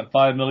is gone at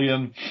 5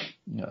 million,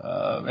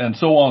 and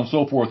so on and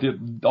so forth.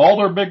 All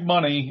their big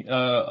money,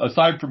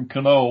 aside from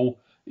Cano,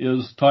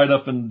 is tied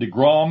up in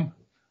DeGrom,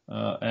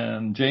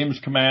 and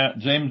James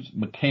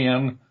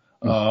McCann,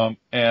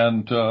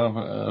 and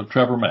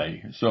Trevor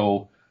May.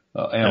 So,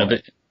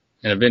 and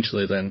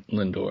eventually then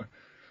Lindor.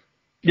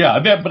 Yeah, I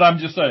bet, but I'm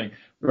just saying.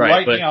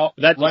 Right now,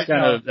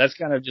 that's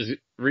kind of just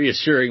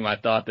reassuring my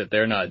thought that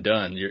they're not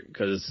done,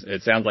 because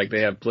it sounds like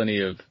they have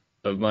plenty of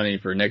money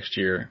for next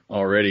year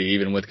already,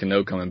 even with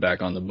Cano coming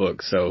back on the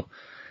book. So,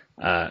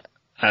 I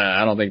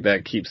don't think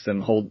that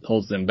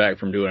holds them back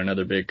from doing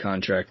another big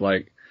contract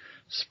like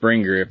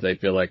Springer if they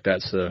feel like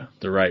that's the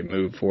right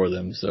move for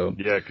them. So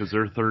yeah, because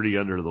they're 30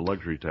 under the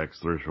luxury tax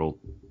threshold.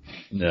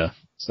 Yeah.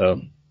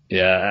 So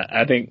yeah,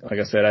 I think, like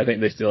I said, I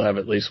think they still have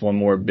at least one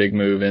more big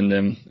move in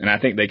them, and I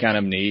think they kind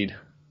of need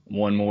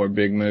one more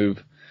big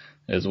move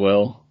as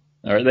well.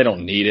 Or they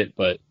don't need it,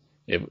 but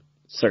it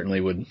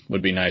certainly would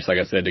be nice, like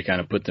I said, to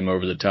kind of put them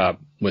over the top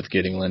with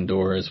getting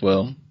Lindor as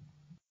well.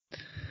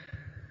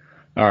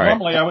 All right.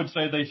 Normally, I would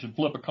say they should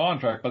flip a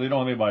contract, but they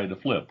don't have anybody to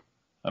flip.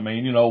 I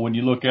mean, when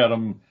you look at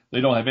them, they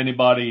don't have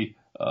anybody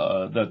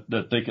that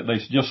they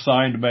just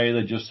signed May.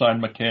 They just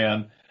signed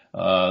McCann.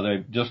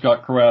 They've just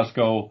got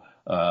Carrasco.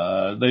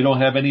 They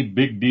don't have any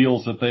big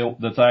deals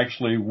that's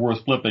actually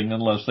worth flipping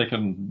unless they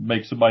can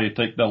make somebody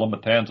take Della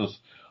Matanzas.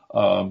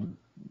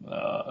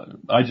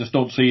 I just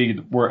don't see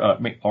where,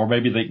 or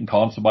maybe they can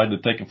con somebody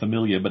to take a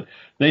Familia, but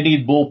they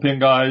need bullpen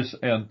guys,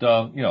 and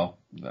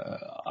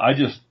I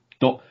just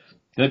don't.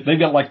 They've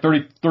got like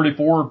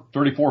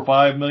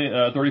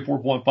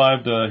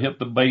 34.5 to hit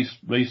the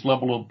base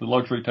level of the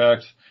luxury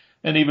tax,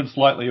 and even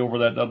slightly over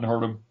that doesn't hurt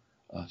them.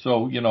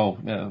 So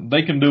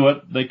they can do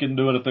it. They can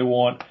do it if they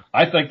want.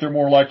 I think they're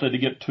more likely to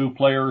get 2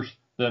 players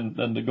than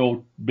to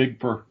go big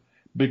for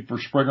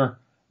Springer.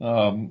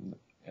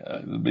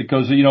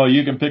 Because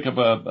you can pick up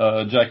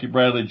a Jackie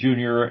Bradley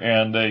Jr.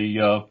 and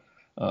a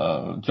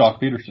Jock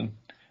Peterson,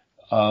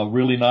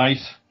 really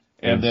nice,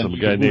 and then some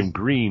guy named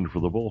Green for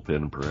the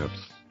bullpen, perhaps.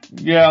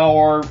 Yeah,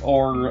 or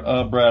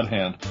Brad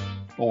Hand,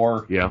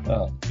 or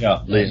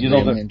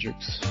Liam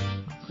Hendricks.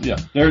 Yeah,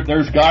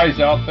 there's guys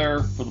out there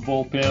for the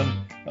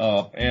bullpen,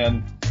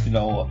 and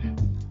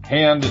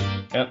Hand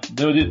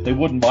they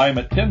wouldn't buy him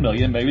at $10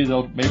 million. Maybe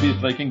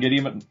if they can get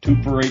him at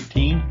 2 for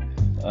 18.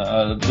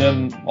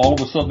 Then all of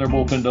a sudden their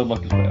bullpen doesn't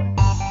look as bad.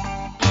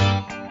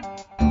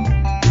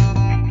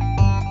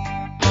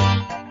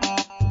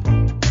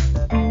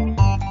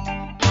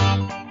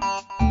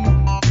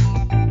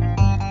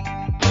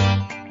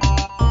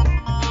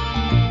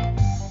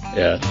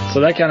 Yeah,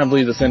 so that kind of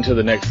leads us into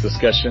the next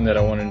discussion that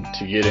I wanted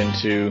to get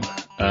into,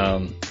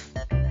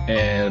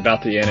 and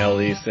about the NL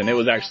East. And it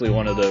was actually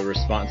one of the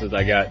responses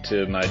I got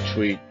to my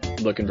tweet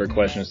looking for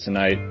questions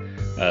tonight.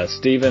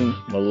 Stephen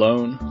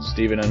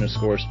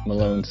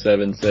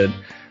 _Malone7 said,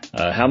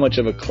 how much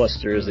of a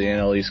cluster is the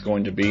NL East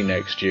going to be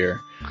next year?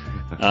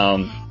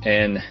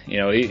 And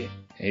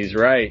he's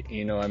right.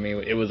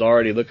 It was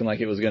already looking like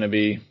it was going to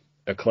be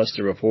a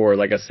cluster before.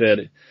 Like I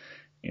said,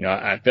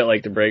 I felt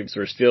like the Braves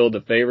were still the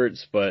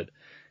favorites, but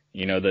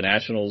the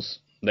Nationals,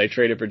 they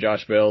traded for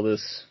Josh Bell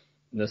this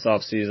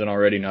offseason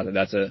already. Not that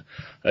that's a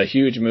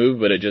huge move,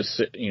 but it just,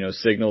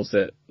 signals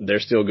that they're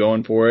still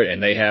going for it,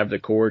 and they have the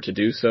core to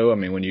do so. I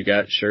mean, when you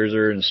got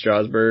Scherzer and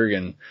Strasburg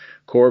and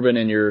Corbin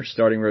in your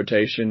starting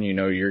rotation,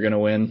 you're going to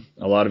win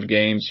a lot of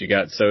games. You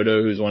got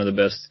Soto, who's one of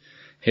the best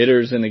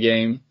hitters in the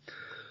game.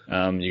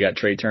 You got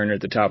Trey Turner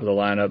at the top of the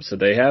lineup. So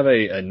they have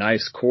a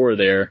nice core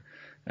there.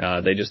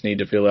 They just need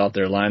to fill out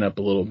their lineup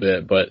a little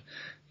bit, but,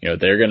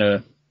 they're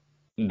going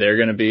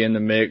to be in the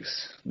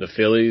mix. The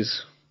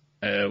Phillies,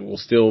 will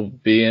still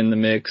be in the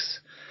mix.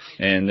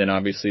 And then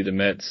obviously the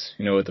Mets,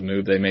 with the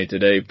move they made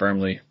today,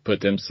 firmly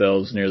put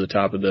themselves near the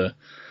top of the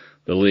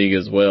league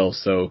as well.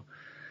 So,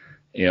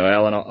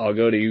 Alan, I'll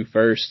go to you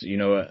first. I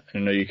know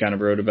you kind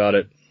of wrote about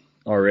it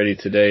already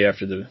today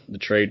after the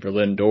trade for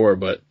Lindor,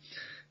 but,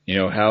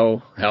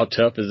 how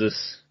tough is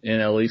this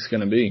NL East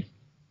going to be?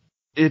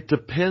 It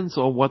depends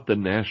on what the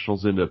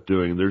Nationals end up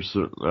doing. There was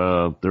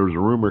a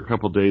rumor a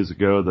couple of days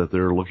ago that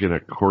they're looking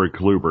at Corey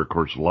Kluber. Of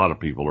course, a lot of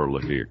people are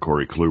looking at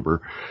Corey Kluber.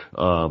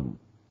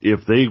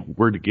 If they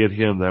were to get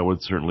him, that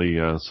would certainly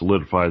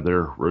solidify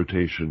their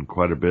rotation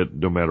quite a bit,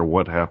 no matter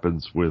what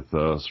happens with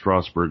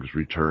Strasburg's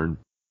return.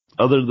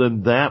 Other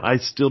than that, I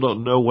still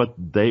don't know what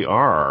they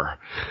are.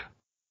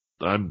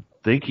 I'm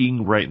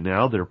thinking right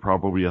now they're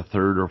probably a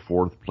 3rd or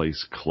 4th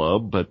place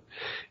club, but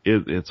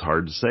it's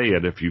hard to say.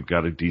 And if you've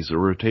got a decent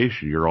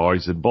rotation, you're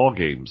always in ball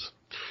games.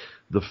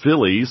 The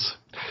Phillies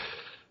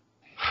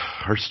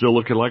are still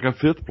looking like a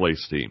 5th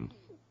place team.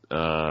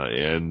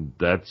 And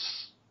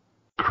that's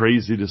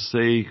crazy to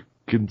say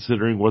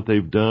considering what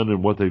they've done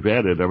and what they've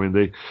added. I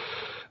mean,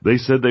 they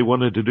said they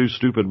wanted to do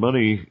stupid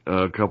money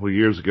a couple of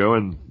years ago,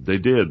 and they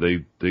did.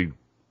 They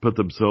put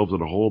themselves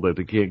in a hole that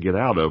they can't get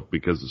out of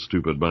because of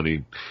stupid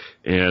money.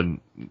 And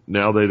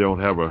now they don't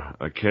have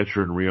a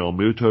catcher in Real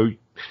Muto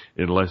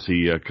unless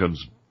he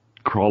comes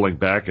crawling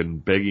back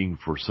and begging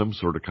for some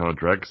sort of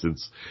contract,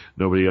 since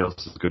nobody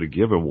else is going to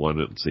give him one,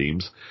 it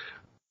seems.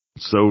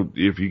 So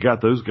if you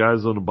got those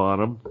guys on the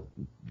bottom,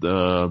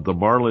 the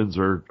Marlins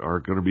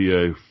are going to be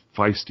a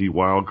feisty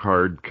wild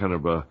card kind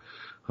of a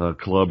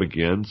club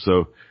again.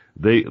 So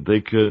they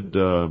could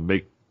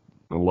make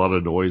a lot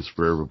of noise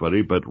for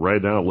everybody, but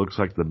right now it looks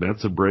like the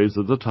Mets and Braves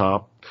at the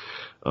top,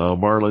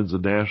 Marlins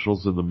and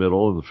Nationals in the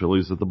middle, and the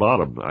Phillies at the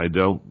bottom. I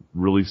don't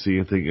really see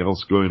anything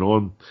else going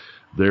on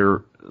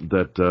there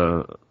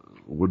that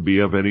would be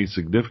of any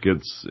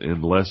significance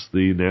unless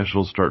the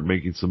Nationals start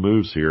making some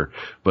moves here.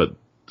 But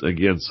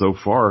again, so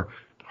far,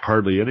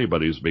 hardly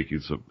anybody's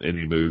making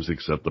any moves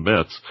except the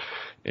Mets,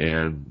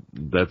 and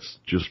that's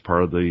just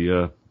part of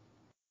the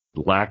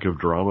lack of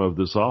drama of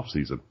this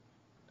offseason.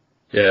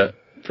 Yeah.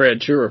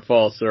 Fred, true or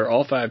false, are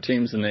all 5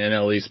 teams in the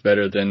NL East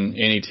better than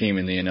any team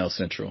in the NL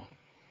Central?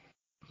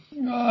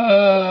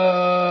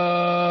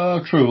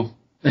 True.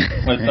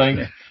 I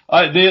think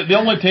the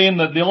only team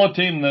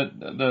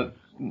that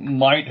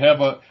might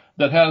have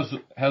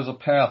has a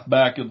path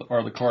back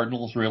are the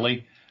Cardinals.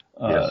 Really,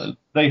 yes.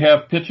 They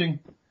have pitching,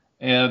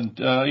 and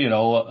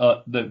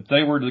that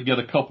they were to get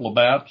a couple of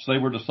bats, they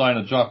were to sign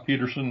a Jock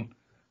Peterson,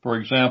 for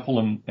example,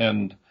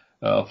 and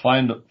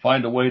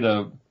find a way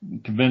to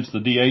convince the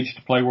DH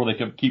to play where they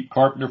could keep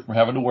Carpenter from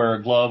having to wear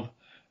a glove.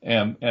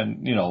 And,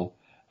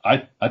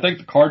 I think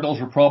the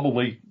Cardinals are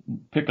probably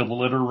pick of the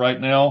litter right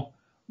now,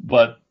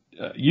 but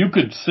you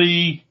could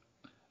see,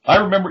 you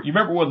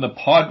remember when the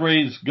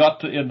Padres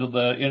got into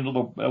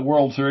the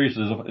World Series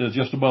as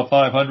just above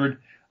 500?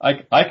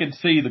 I could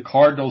see the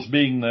Cardinals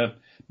being the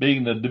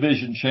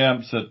division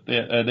champs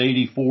at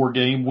 84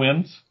 game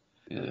wins.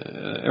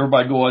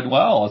 Everybody going,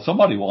 wow,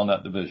 somebody won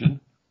that division.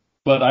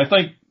 But I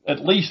think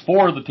at least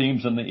 4 of the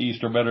teams in the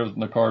East are better than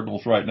the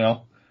Cardinals right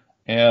now,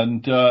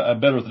 and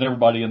better than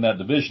everybody in that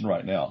division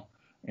right now.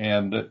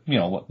 And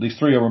these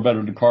 3 of them are better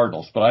than the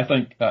Cardinals. But I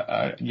think,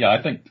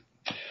 I think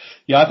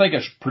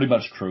it's pretty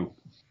much true.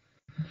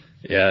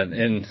 Yeah,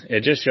 and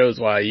it just shows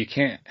why you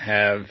can't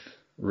have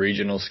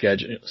regional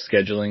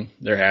scheduling.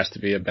 There has to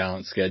be a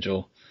balanced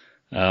schedule.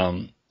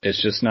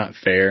 It's just not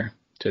fair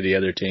to the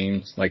other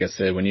teams. Like I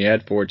said, when you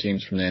had 4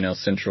 teams from the NL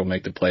Central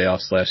make the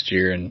playoffs last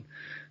year, and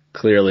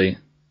clearly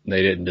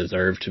they didn't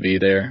deserve to be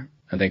there.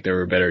 I think there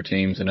were better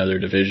teams in other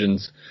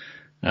divisions.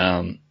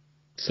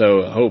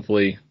 So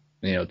hopefully,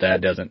 that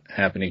doesn't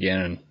happen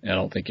again, and I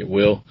don't think it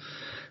will.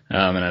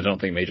 And I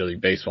don't think Major League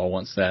Baseball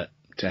wants that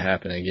to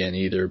happen again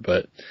either.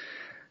 But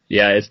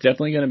yeah, it's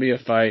definitely going to be a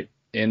fight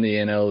in the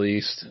NL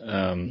East.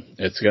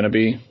 It's going to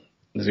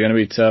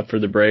be tough for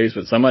the Braves,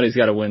 but somebody's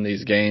got to win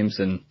these games.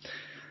 And,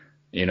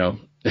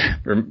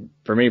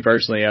 for me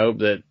personally, I hope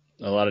that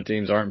a lot of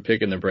teams aren't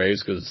picking the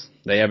Braves, because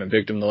they haven't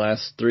picked them the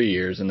last 3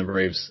 years, and the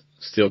Braves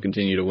still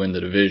continue to win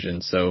the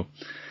division. So,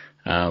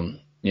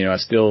 I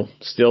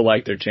still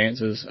like their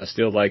chances. I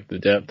still like the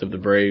depth of the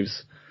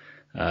Braves.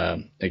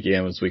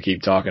 Again, as we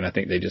keep talking, I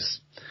think they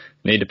just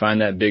need to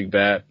find that big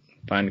bat,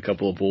 find a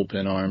couple of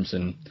bullpen arms,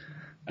 and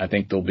I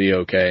think they'll be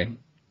okay.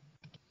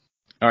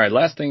 All right,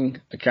 last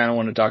thing I kind of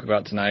want to talk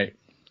about tonight,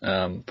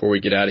 before we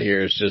get out of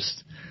here, is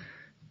just,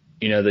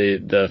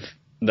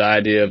 the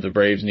idea of the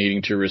Braves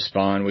needing to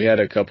respond. We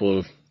had a couple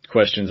of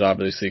questions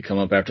obviously come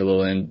up after the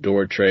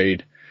Lindor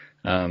trade.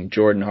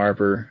 Jordan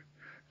Harper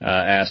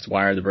asked,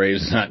 why are the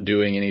Braves not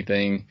doing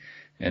anything?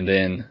 And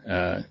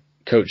then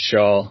Coach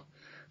Shaw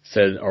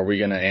said, are we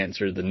going to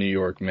answer the New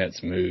York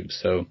Mets move?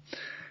 So,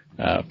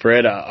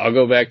 Fred, I'll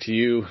go back to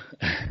you.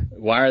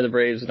 Why are the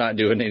Braves not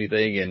doing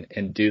anything,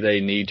 and do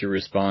they need to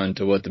respond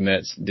to what the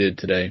Mets did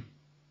today?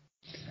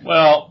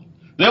 Well,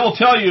 they will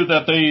tell you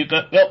that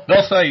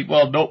they'll say,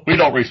 well, no, we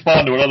don't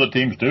respond to what other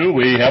teams do.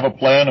 We have a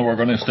plan and we're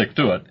going to stick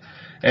to it.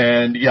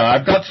 And yeah,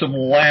 I've got some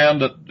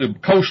land,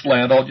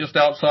 coastland, just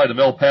outside of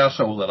El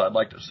Paso that I'd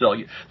like to sell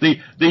you.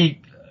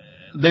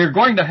 They're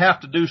going to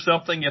have to do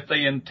something if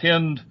they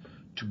intend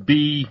to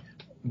be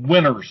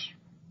winners.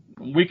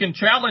 We can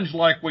challenge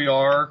like we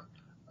are.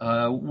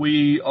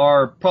 We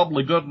are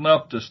probably good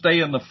enough to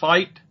stay in the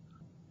fight,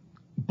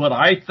 but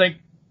I think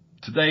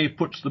today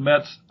puts the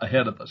Mets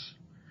ahead of us.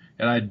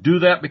 And I do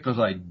that because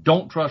I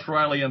don't trust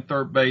Riley in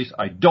third base.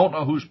 I don't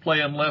know who's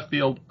playing left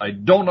field. I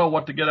don't know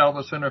what to get out of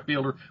the center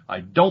fielder.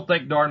 I don't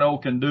think d'Arnaud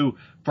can do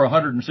for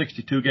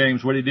 162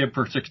 games what he did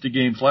for 60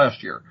 games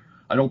last year.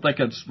 I don't think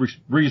it's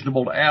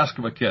reasonable to ask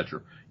of a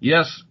catcher.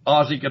 Yes,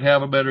 Ozzie could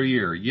have a better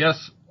year.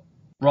 Yes,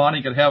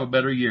 Ronnie could have a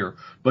better year.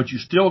 But you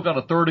still got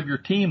a third of your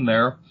team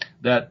there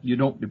that you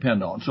don't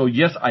depend on. So,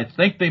 yes, I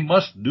think they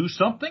must do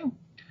something.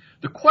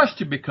 The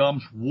question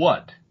becomes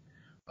what?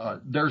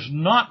 There's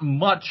not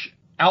much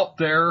out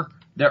there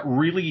that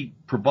really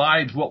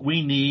provides what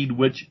we need,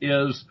 which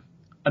is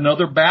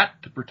another bat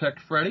to protect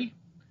Freddie,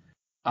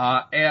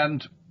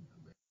 and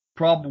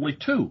probably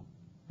 2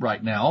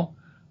 right now,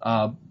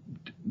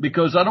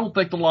 because I don't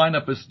think the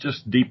lineup is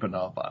just deep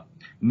enough.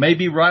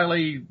 Maybe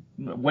Riley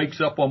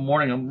wakes up one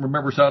morning and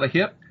remembers how to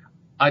hit.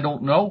 I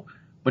don't know,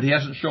 but he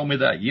hasn't shown me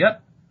that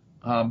yet.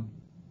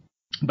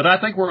 But I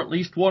think we're at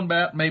least 1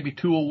 bat, maybe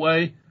 2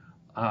 away.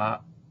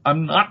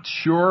 I'm not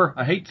sure.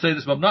 I hate to say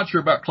this, but I'm not sure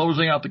about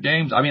closing out the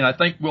games. I mean, I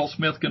think Will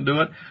Smith can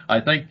do it.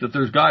 I think that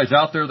there's guys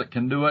out there that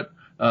can do it.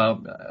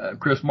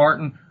 Chris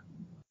Martin.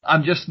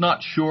 I'm just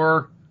not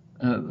sure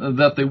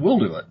that they will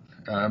do it.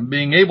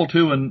 Being able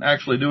to and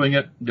actually doing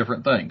it,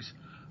 different things.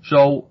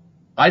 So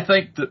I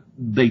think that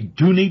they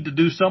do need to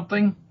do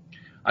something.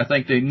 I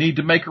think they need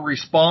to make a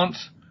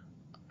response.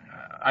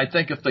 I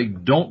think if they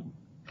don't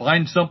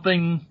find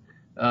something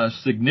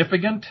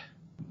significant,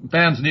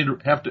 fans need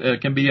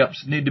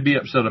to be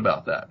upset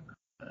about that.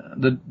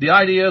 The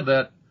idea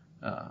that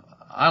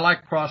I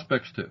like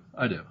prospects too.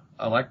 I do.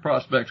 I like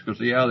prospects because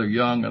they're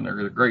young and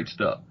they're great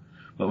stuff.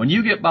 But when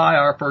you get by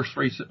our first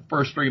three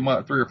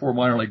or four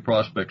minor league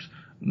prospects,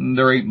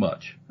 there ain't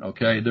much.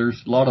 Okay,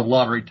 there's a lot of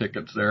lottery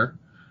tickets there.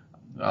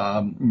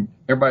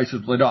 Everybody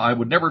says, well, I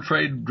would never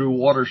trade Drew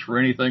Waters for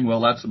anything.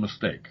 Well, that's a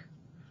mistake,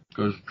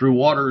 because Drew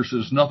Waters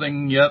is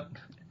nothing yet.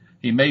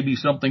 He may be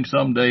something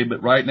someday,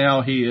 but right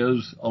now he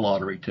is a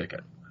lottery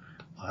ticket.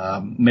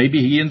 Maybe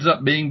he ends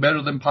up being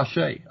better than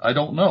Pache. I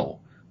don't know.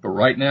 But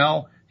right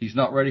now, he's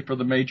not ready for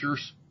the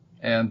majors.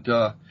 And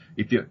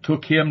if it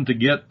took him to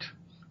get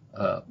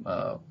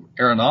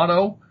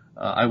Arenado,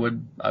 I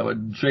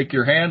would shake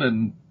your hand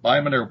and buy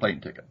him an airplane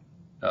ticket.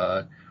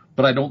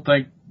 But I don't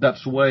think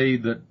that's the way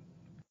that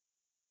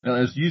Now,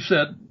 as you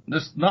said,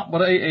 this is not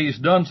what AA's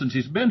done since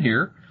he's been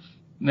here.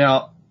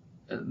 Now,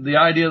 the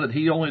idea that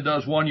he only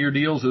does 1-year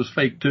deals is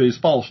fake too, is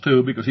false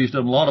too, because he's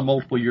done a lot of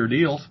multiple year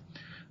deals.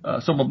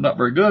 Some of them not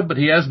very good, but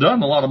he has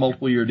done a lot of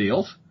multiple year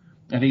deals.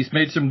 And he's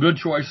made some good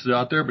choices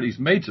out there, but he's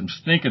made some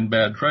stinking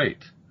bad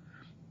trades.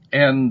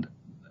 And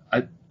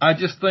I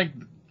just think,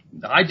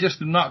 I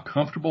just am not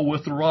comfortable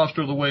with the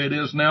roster the way it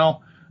is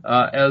now,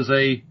 as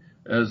a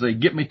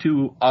get me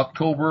to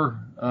October,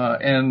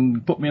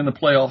 and put me in the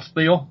playoffs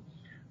deal,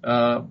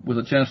 with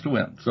a chance to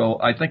win. So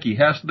I think he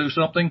has to do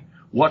something.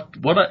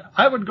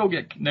 I would go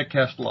get Nick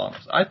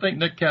Castellanos. I think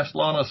Nick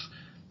Castellanos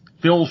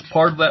fills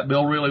part of that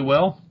bill really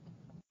well.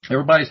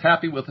 Everybody's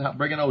happy with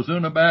bringing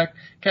Ozuna back.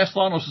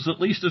 Castellanos is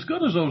at least as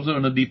good as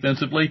Ozuna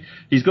defensively.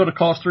 He's going to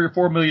cost $3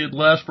 or $4 million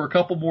less for a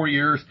couple more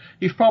years.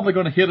 He's probably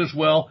going to hit as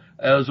well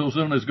as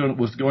Ozuna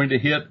was going to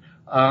hit.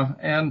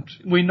 And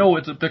we know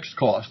it's a fixed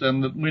cost,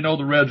 and we know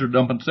the Reds are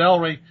dumping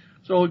salary.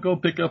 So go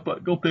pick up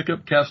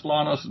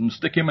Castellanos and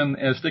stick him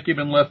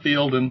in left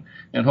field and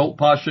hope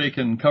Pache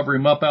can cover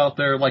him up out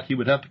there like he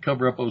would have to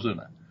cover up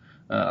Ozuna.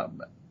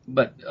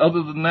 But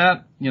other than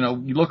that, you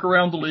look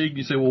around the league,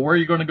 you say, well, where are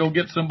you going to go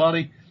get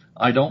somebody?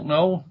 I don't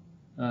know.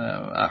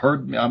 I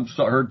heard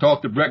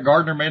talk that Brett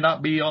Gardner may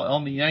not be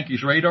on the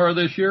Yankees' radar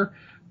this year.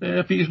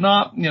 If he's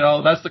not,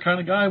 that's the kind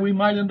of guy we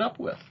might end up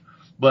with.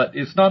 But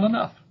it's not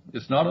enough.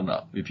 It's not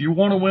enough. If you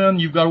want to win,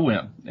 you've got to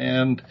win.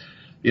 And,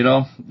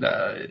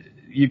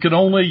 you can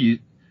only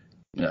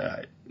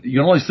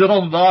sit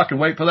on the dock and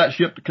wait for that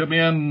ship to come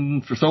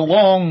in for so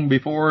long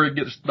before it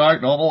gets dark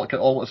and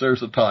all that's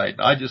there's a tide.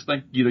 I just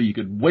think, you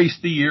could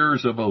waste the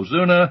years of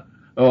Acuna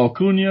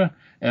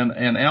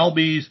and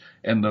Albies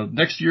and the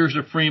next years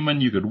of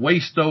Freeman. You could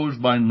waste those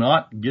by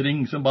not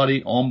getting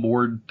somebody on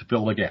board to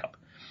fill the gap.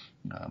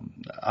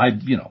 I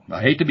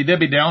hate to be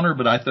Debbie Downer,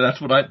 but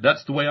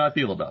that's the way I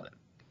feel about it.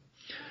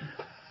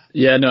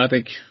 Yeah, no, I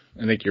think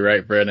you're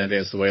right, Fred. I think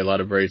that's the way a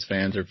lot of Braves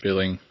fans are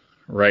feeling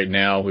right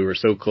now. We were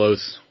so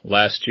close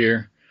last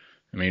year.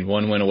 I mean,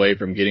 one win away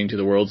from getting to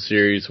the World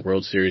Series. The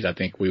World Series, I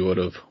think we would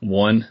have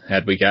won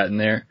had we gotten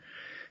there.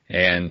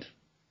 And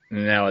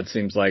now it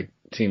seems like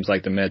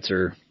the Mets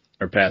are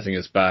passing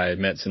us by.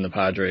 Mets and the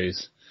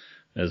Padres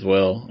as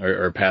well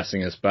are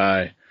passing us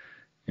by.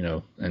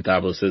 And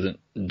Anthopoulos isn't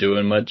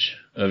doing much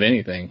of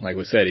anything. Like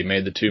we said, he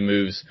made the 2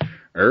 moves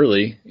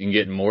early in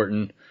getting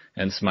Morton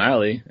and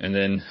Smiley, and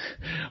then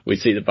we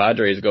see the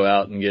Padres go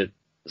out and get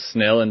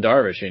Snell and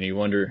Darvish, and you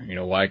wonder,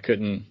 why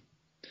couldn't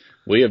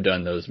we have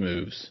done those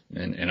moves?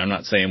 And I'm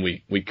not saying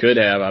we could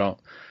have. I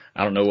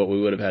don't know what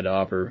we would have had to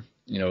offer,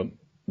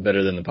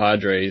 better than the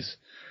Padres,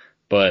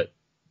 but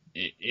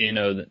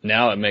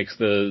now it makes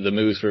the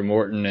moves for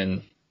Morton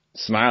and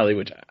Smiley,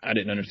 which I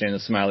didn't understand the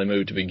Smiley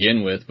move to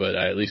begin with, but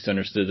I at least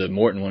understood the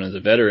Morton one as a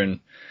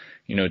veteran,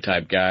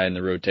 type guy in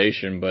the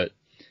rotation, but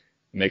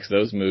makes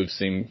those moves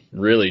seem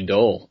really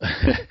dull,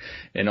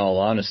 in all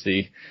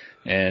honesty.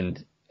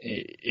 And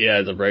yeah,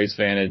 as a Braves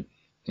fan,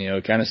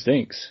 it kind of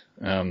stinks.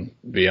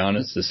 Be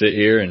honest, to sit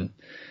here and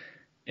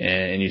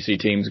you see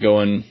teams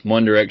going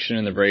one direction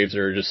and the Braves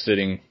are just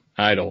sitting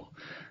idle.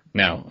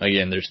 Now,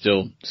 again, there's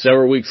still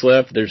several weeks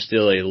left. There's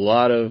still a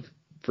lot of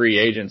free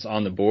agents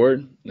on the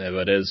board,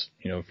 but as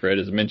Fred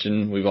has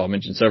mentioned, we've all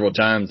mentioned several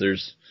times,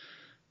 there's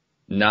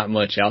not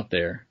much out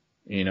there,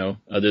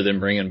 other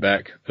than bringing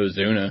back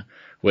Ozuna,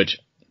 which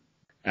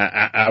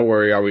I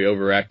worry, are we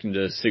overreacting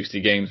to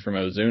 60 games from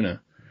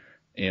Ozuna?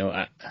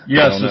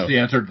 Yes, is the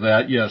answer to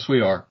that. Yes, we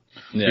are.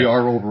 Yeah. We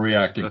are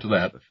overreacting to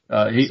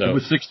that.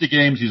 With 60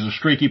 games, he's a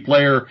streaky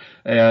player,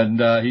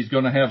 and he's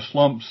going to have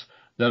slumps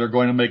that are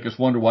going to make us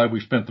wonder why we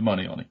spent the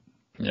money on him.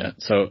 Yeah,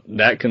 so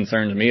that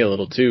concerns me a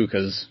little too,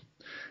 because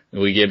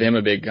we give him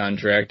a big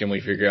contract and we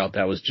figure out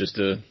that was just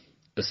a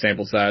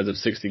sample size of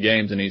 60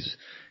 games, and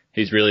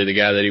he's really the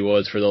guy that he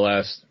was for the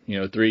last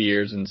 3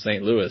 years in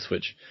St. Louis,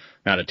 which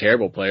not a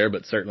terrible player,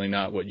 but certainly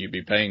not what you'd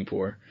be paying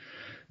for.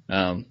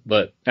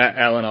 But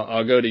Alan,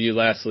 I'll go to you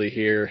lastly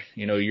here.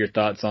 Your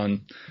thoughts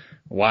on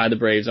why the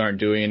Braves aren't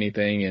doing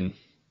anything,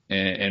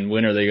 and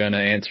when are they going to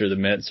answer the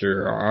Mets,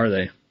 or are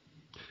they?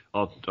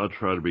 I'll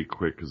try to be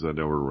quick because I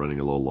know we're running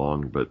a little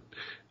long, but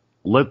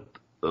what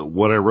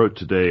I wrote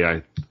today,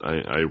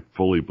 I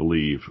fully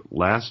believe.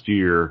 Last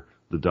year,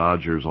 the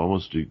Dodgers,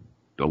 almost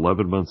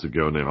 11 months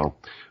ago now,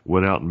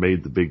 went out and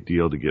made the big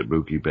deal to get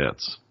Mookie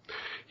Betts.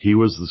 He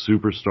was the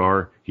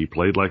superstar. He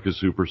played like a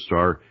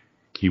superstar.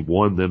 He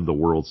won them the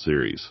World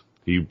Series.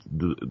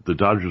 The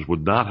Dodgers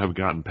would not have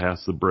gotten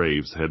past the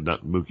Braves had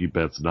not Mookie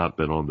Betts not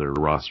been on their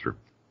roster.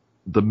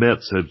 The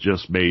Mets have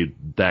just made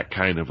that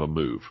kind of a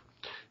move.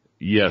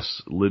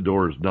 Yes,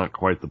 Lindor is not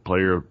quite the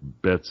player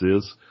Betts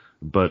is,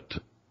 but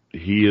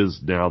he is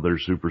now their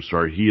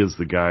superstar. He is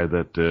the guy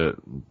that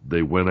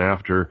they went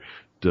after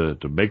to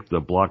make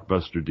the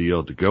blockbuster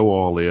deal, to go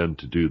all in,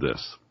 to do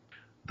this.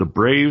 The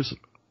Braves,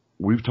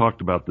 we've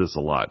talked about this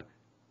a lot,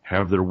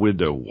 have their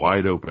window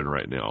wide open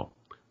right now.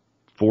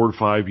 4 to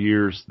 5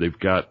 years, they've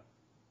got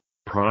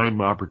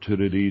prime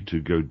opportunity to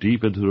go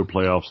deep into the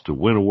playoffs, to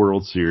win a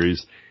World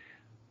Series,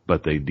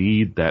 but they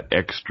need that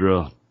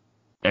extra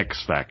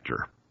X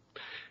factor.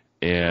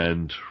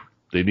 And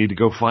they need to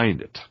go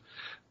find it.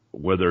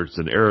 Whether it's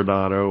an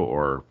Arenado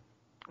or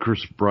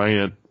Chris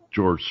Bryant,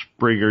 George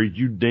Springer,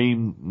 you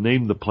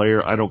name the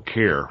player, I don't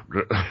care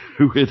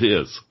who it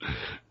is.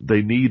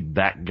 They need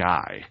that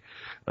guy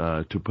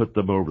to put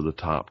them over the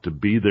top, to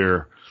be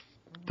the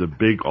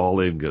big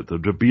all-in guy,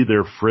 to be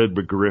their Fred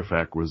McGriff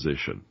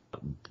acquisition.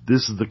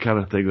 This is the kind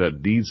of thing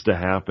that needs to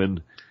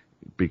happen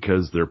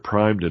because they're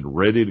primed and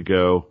ready to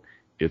go.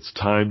 It's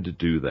time to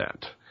do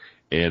that.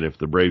 And if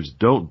the Braves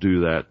don't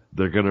do that,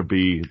 they're going to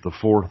be the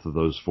fourth of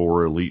those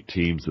four elite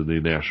teams in the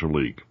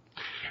National League.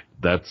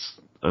 That's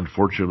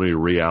unfortunately a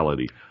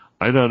reality.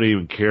 I don't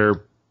even care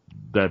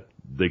that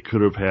they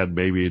could have had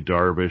maybe a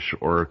Darvish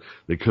or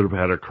they could have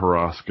had a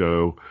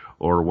Carrasco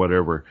or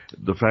whatever.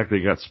 The fact they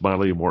got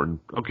Smiley and Morton,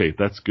 okay,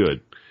 that's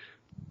good.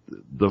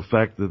 The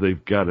fact that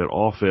they've got an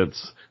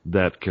offense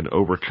that can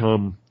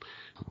overcome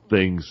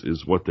things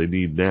is what they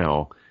need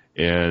now,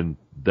 and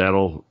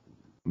that'll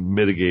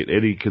mitigate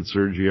any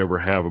concerns you ever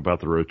have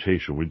about the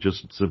rotation. We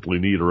just simply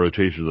need a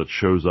rotation that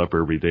shows up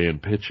every day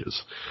and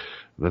pitches.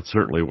 That's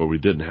certainly what we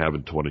didn't have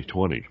in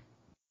 2020.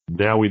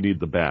 Now we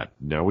need the bat.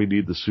 Now we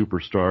need the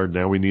superstar.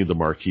 Now we need the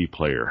marquee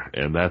player.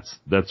 And that's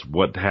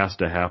what has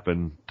to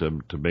happen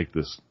to make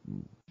this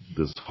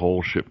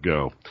whole ship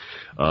go.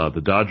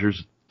 The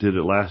Dodgers did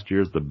it last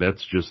year. The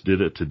Mets just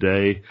did it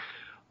today.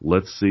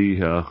 Let's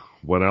see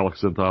what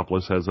Alex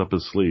Anthopoulos has up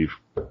his sleeve.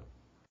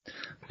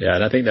 Yeah,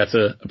 and I think that's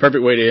a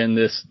perfect way to end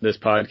this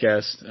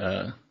podcast,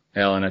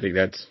 Alan. I think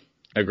that's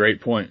a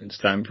great point. It's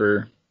time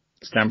for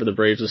the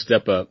Braves to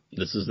step up.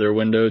 This is their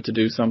window to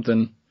do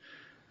something.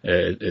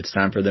 It's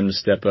time for them to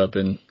step up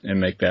and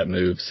make that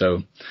move.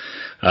 So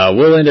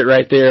we'll end it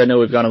right there. I know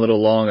we've gone a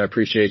little long. I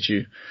appreciate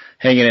you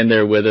hanging in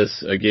there with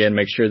us. Again,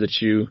 make sure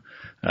that you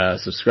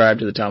subscribe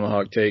to the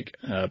Tomahawk Take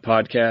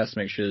podcast.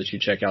 Make sure that you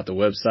check out the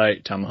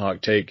website,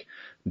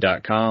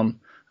 tomahawktake.com.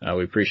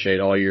 We appreciate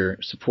all your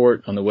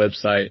support on the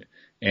website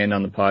and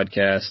on the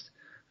podcast.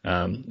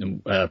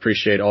 And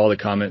appreciate all the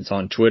comments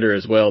on Twitter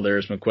as well. There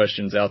are some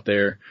questions out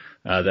there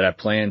that I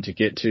plan to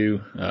get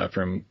to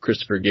from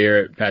Christopher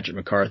Garrett, Patrick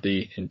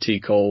McCarthy, and T.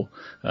 Cole.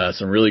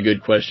 Some really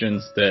good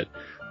questions that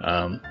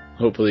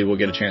hopefully we'll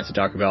get a chance to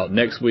talk about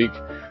next week,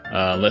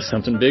 unless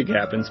something big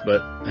happens.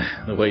 But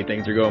the way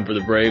things are going for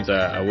the Braves,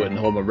 I wouldn't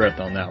hold my breath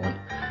on that one.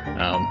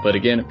 But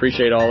again,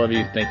 appreciate all of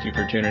you. Thank you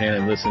for tuning in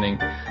and listening,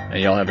 and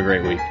y'all have a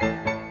great week.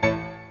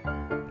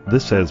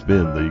 This has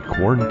been the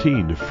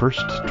quarantined first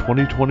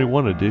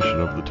 2021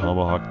 edition of the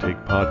Tomahawk Take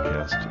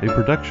podcast, a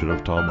production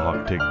of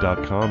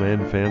TomahawkTake.com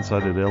and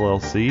Fansided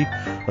LLC,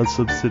 a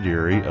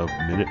subsidiary of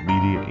Minute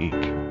Media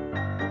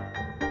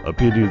Inc.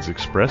 Opinions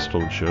expressed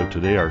on the show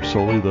today are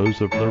solely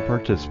those of their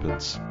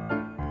participants.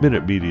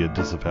 Minute Media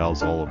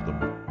disavows all of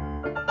them.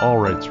 All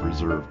rights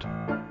reserved.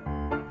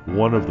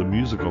 One of the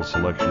musical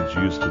selections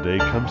used today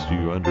comes to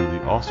you under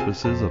the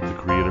auspices of the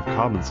Creative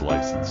Commons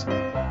license,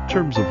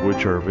 terms of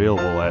which are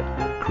available at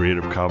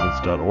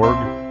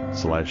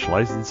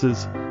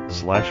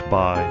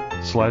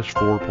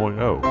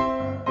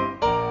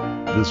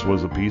creativecommons.org/licenses/by/4.0. This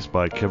was a piece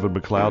by Kevin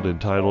MacLeod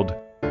entitled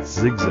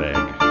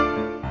Zigzag.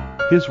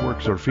 His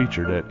works are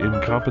featured at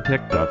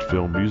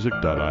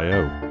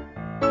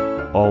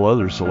incompetech.filmmusic.io. All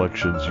other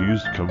selections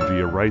used come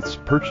via rights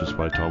purchased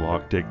by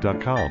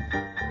TomahawkTake.com.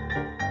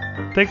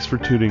 Thanks for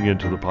tuning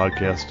into the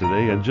podcast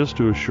today, and just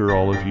to assure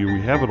all of you, we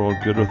have it on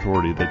good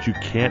authority that you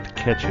can't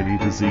catch any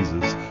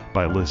diseases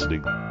by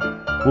listening.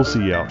 We'll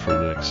see you out for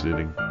the next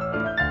inning.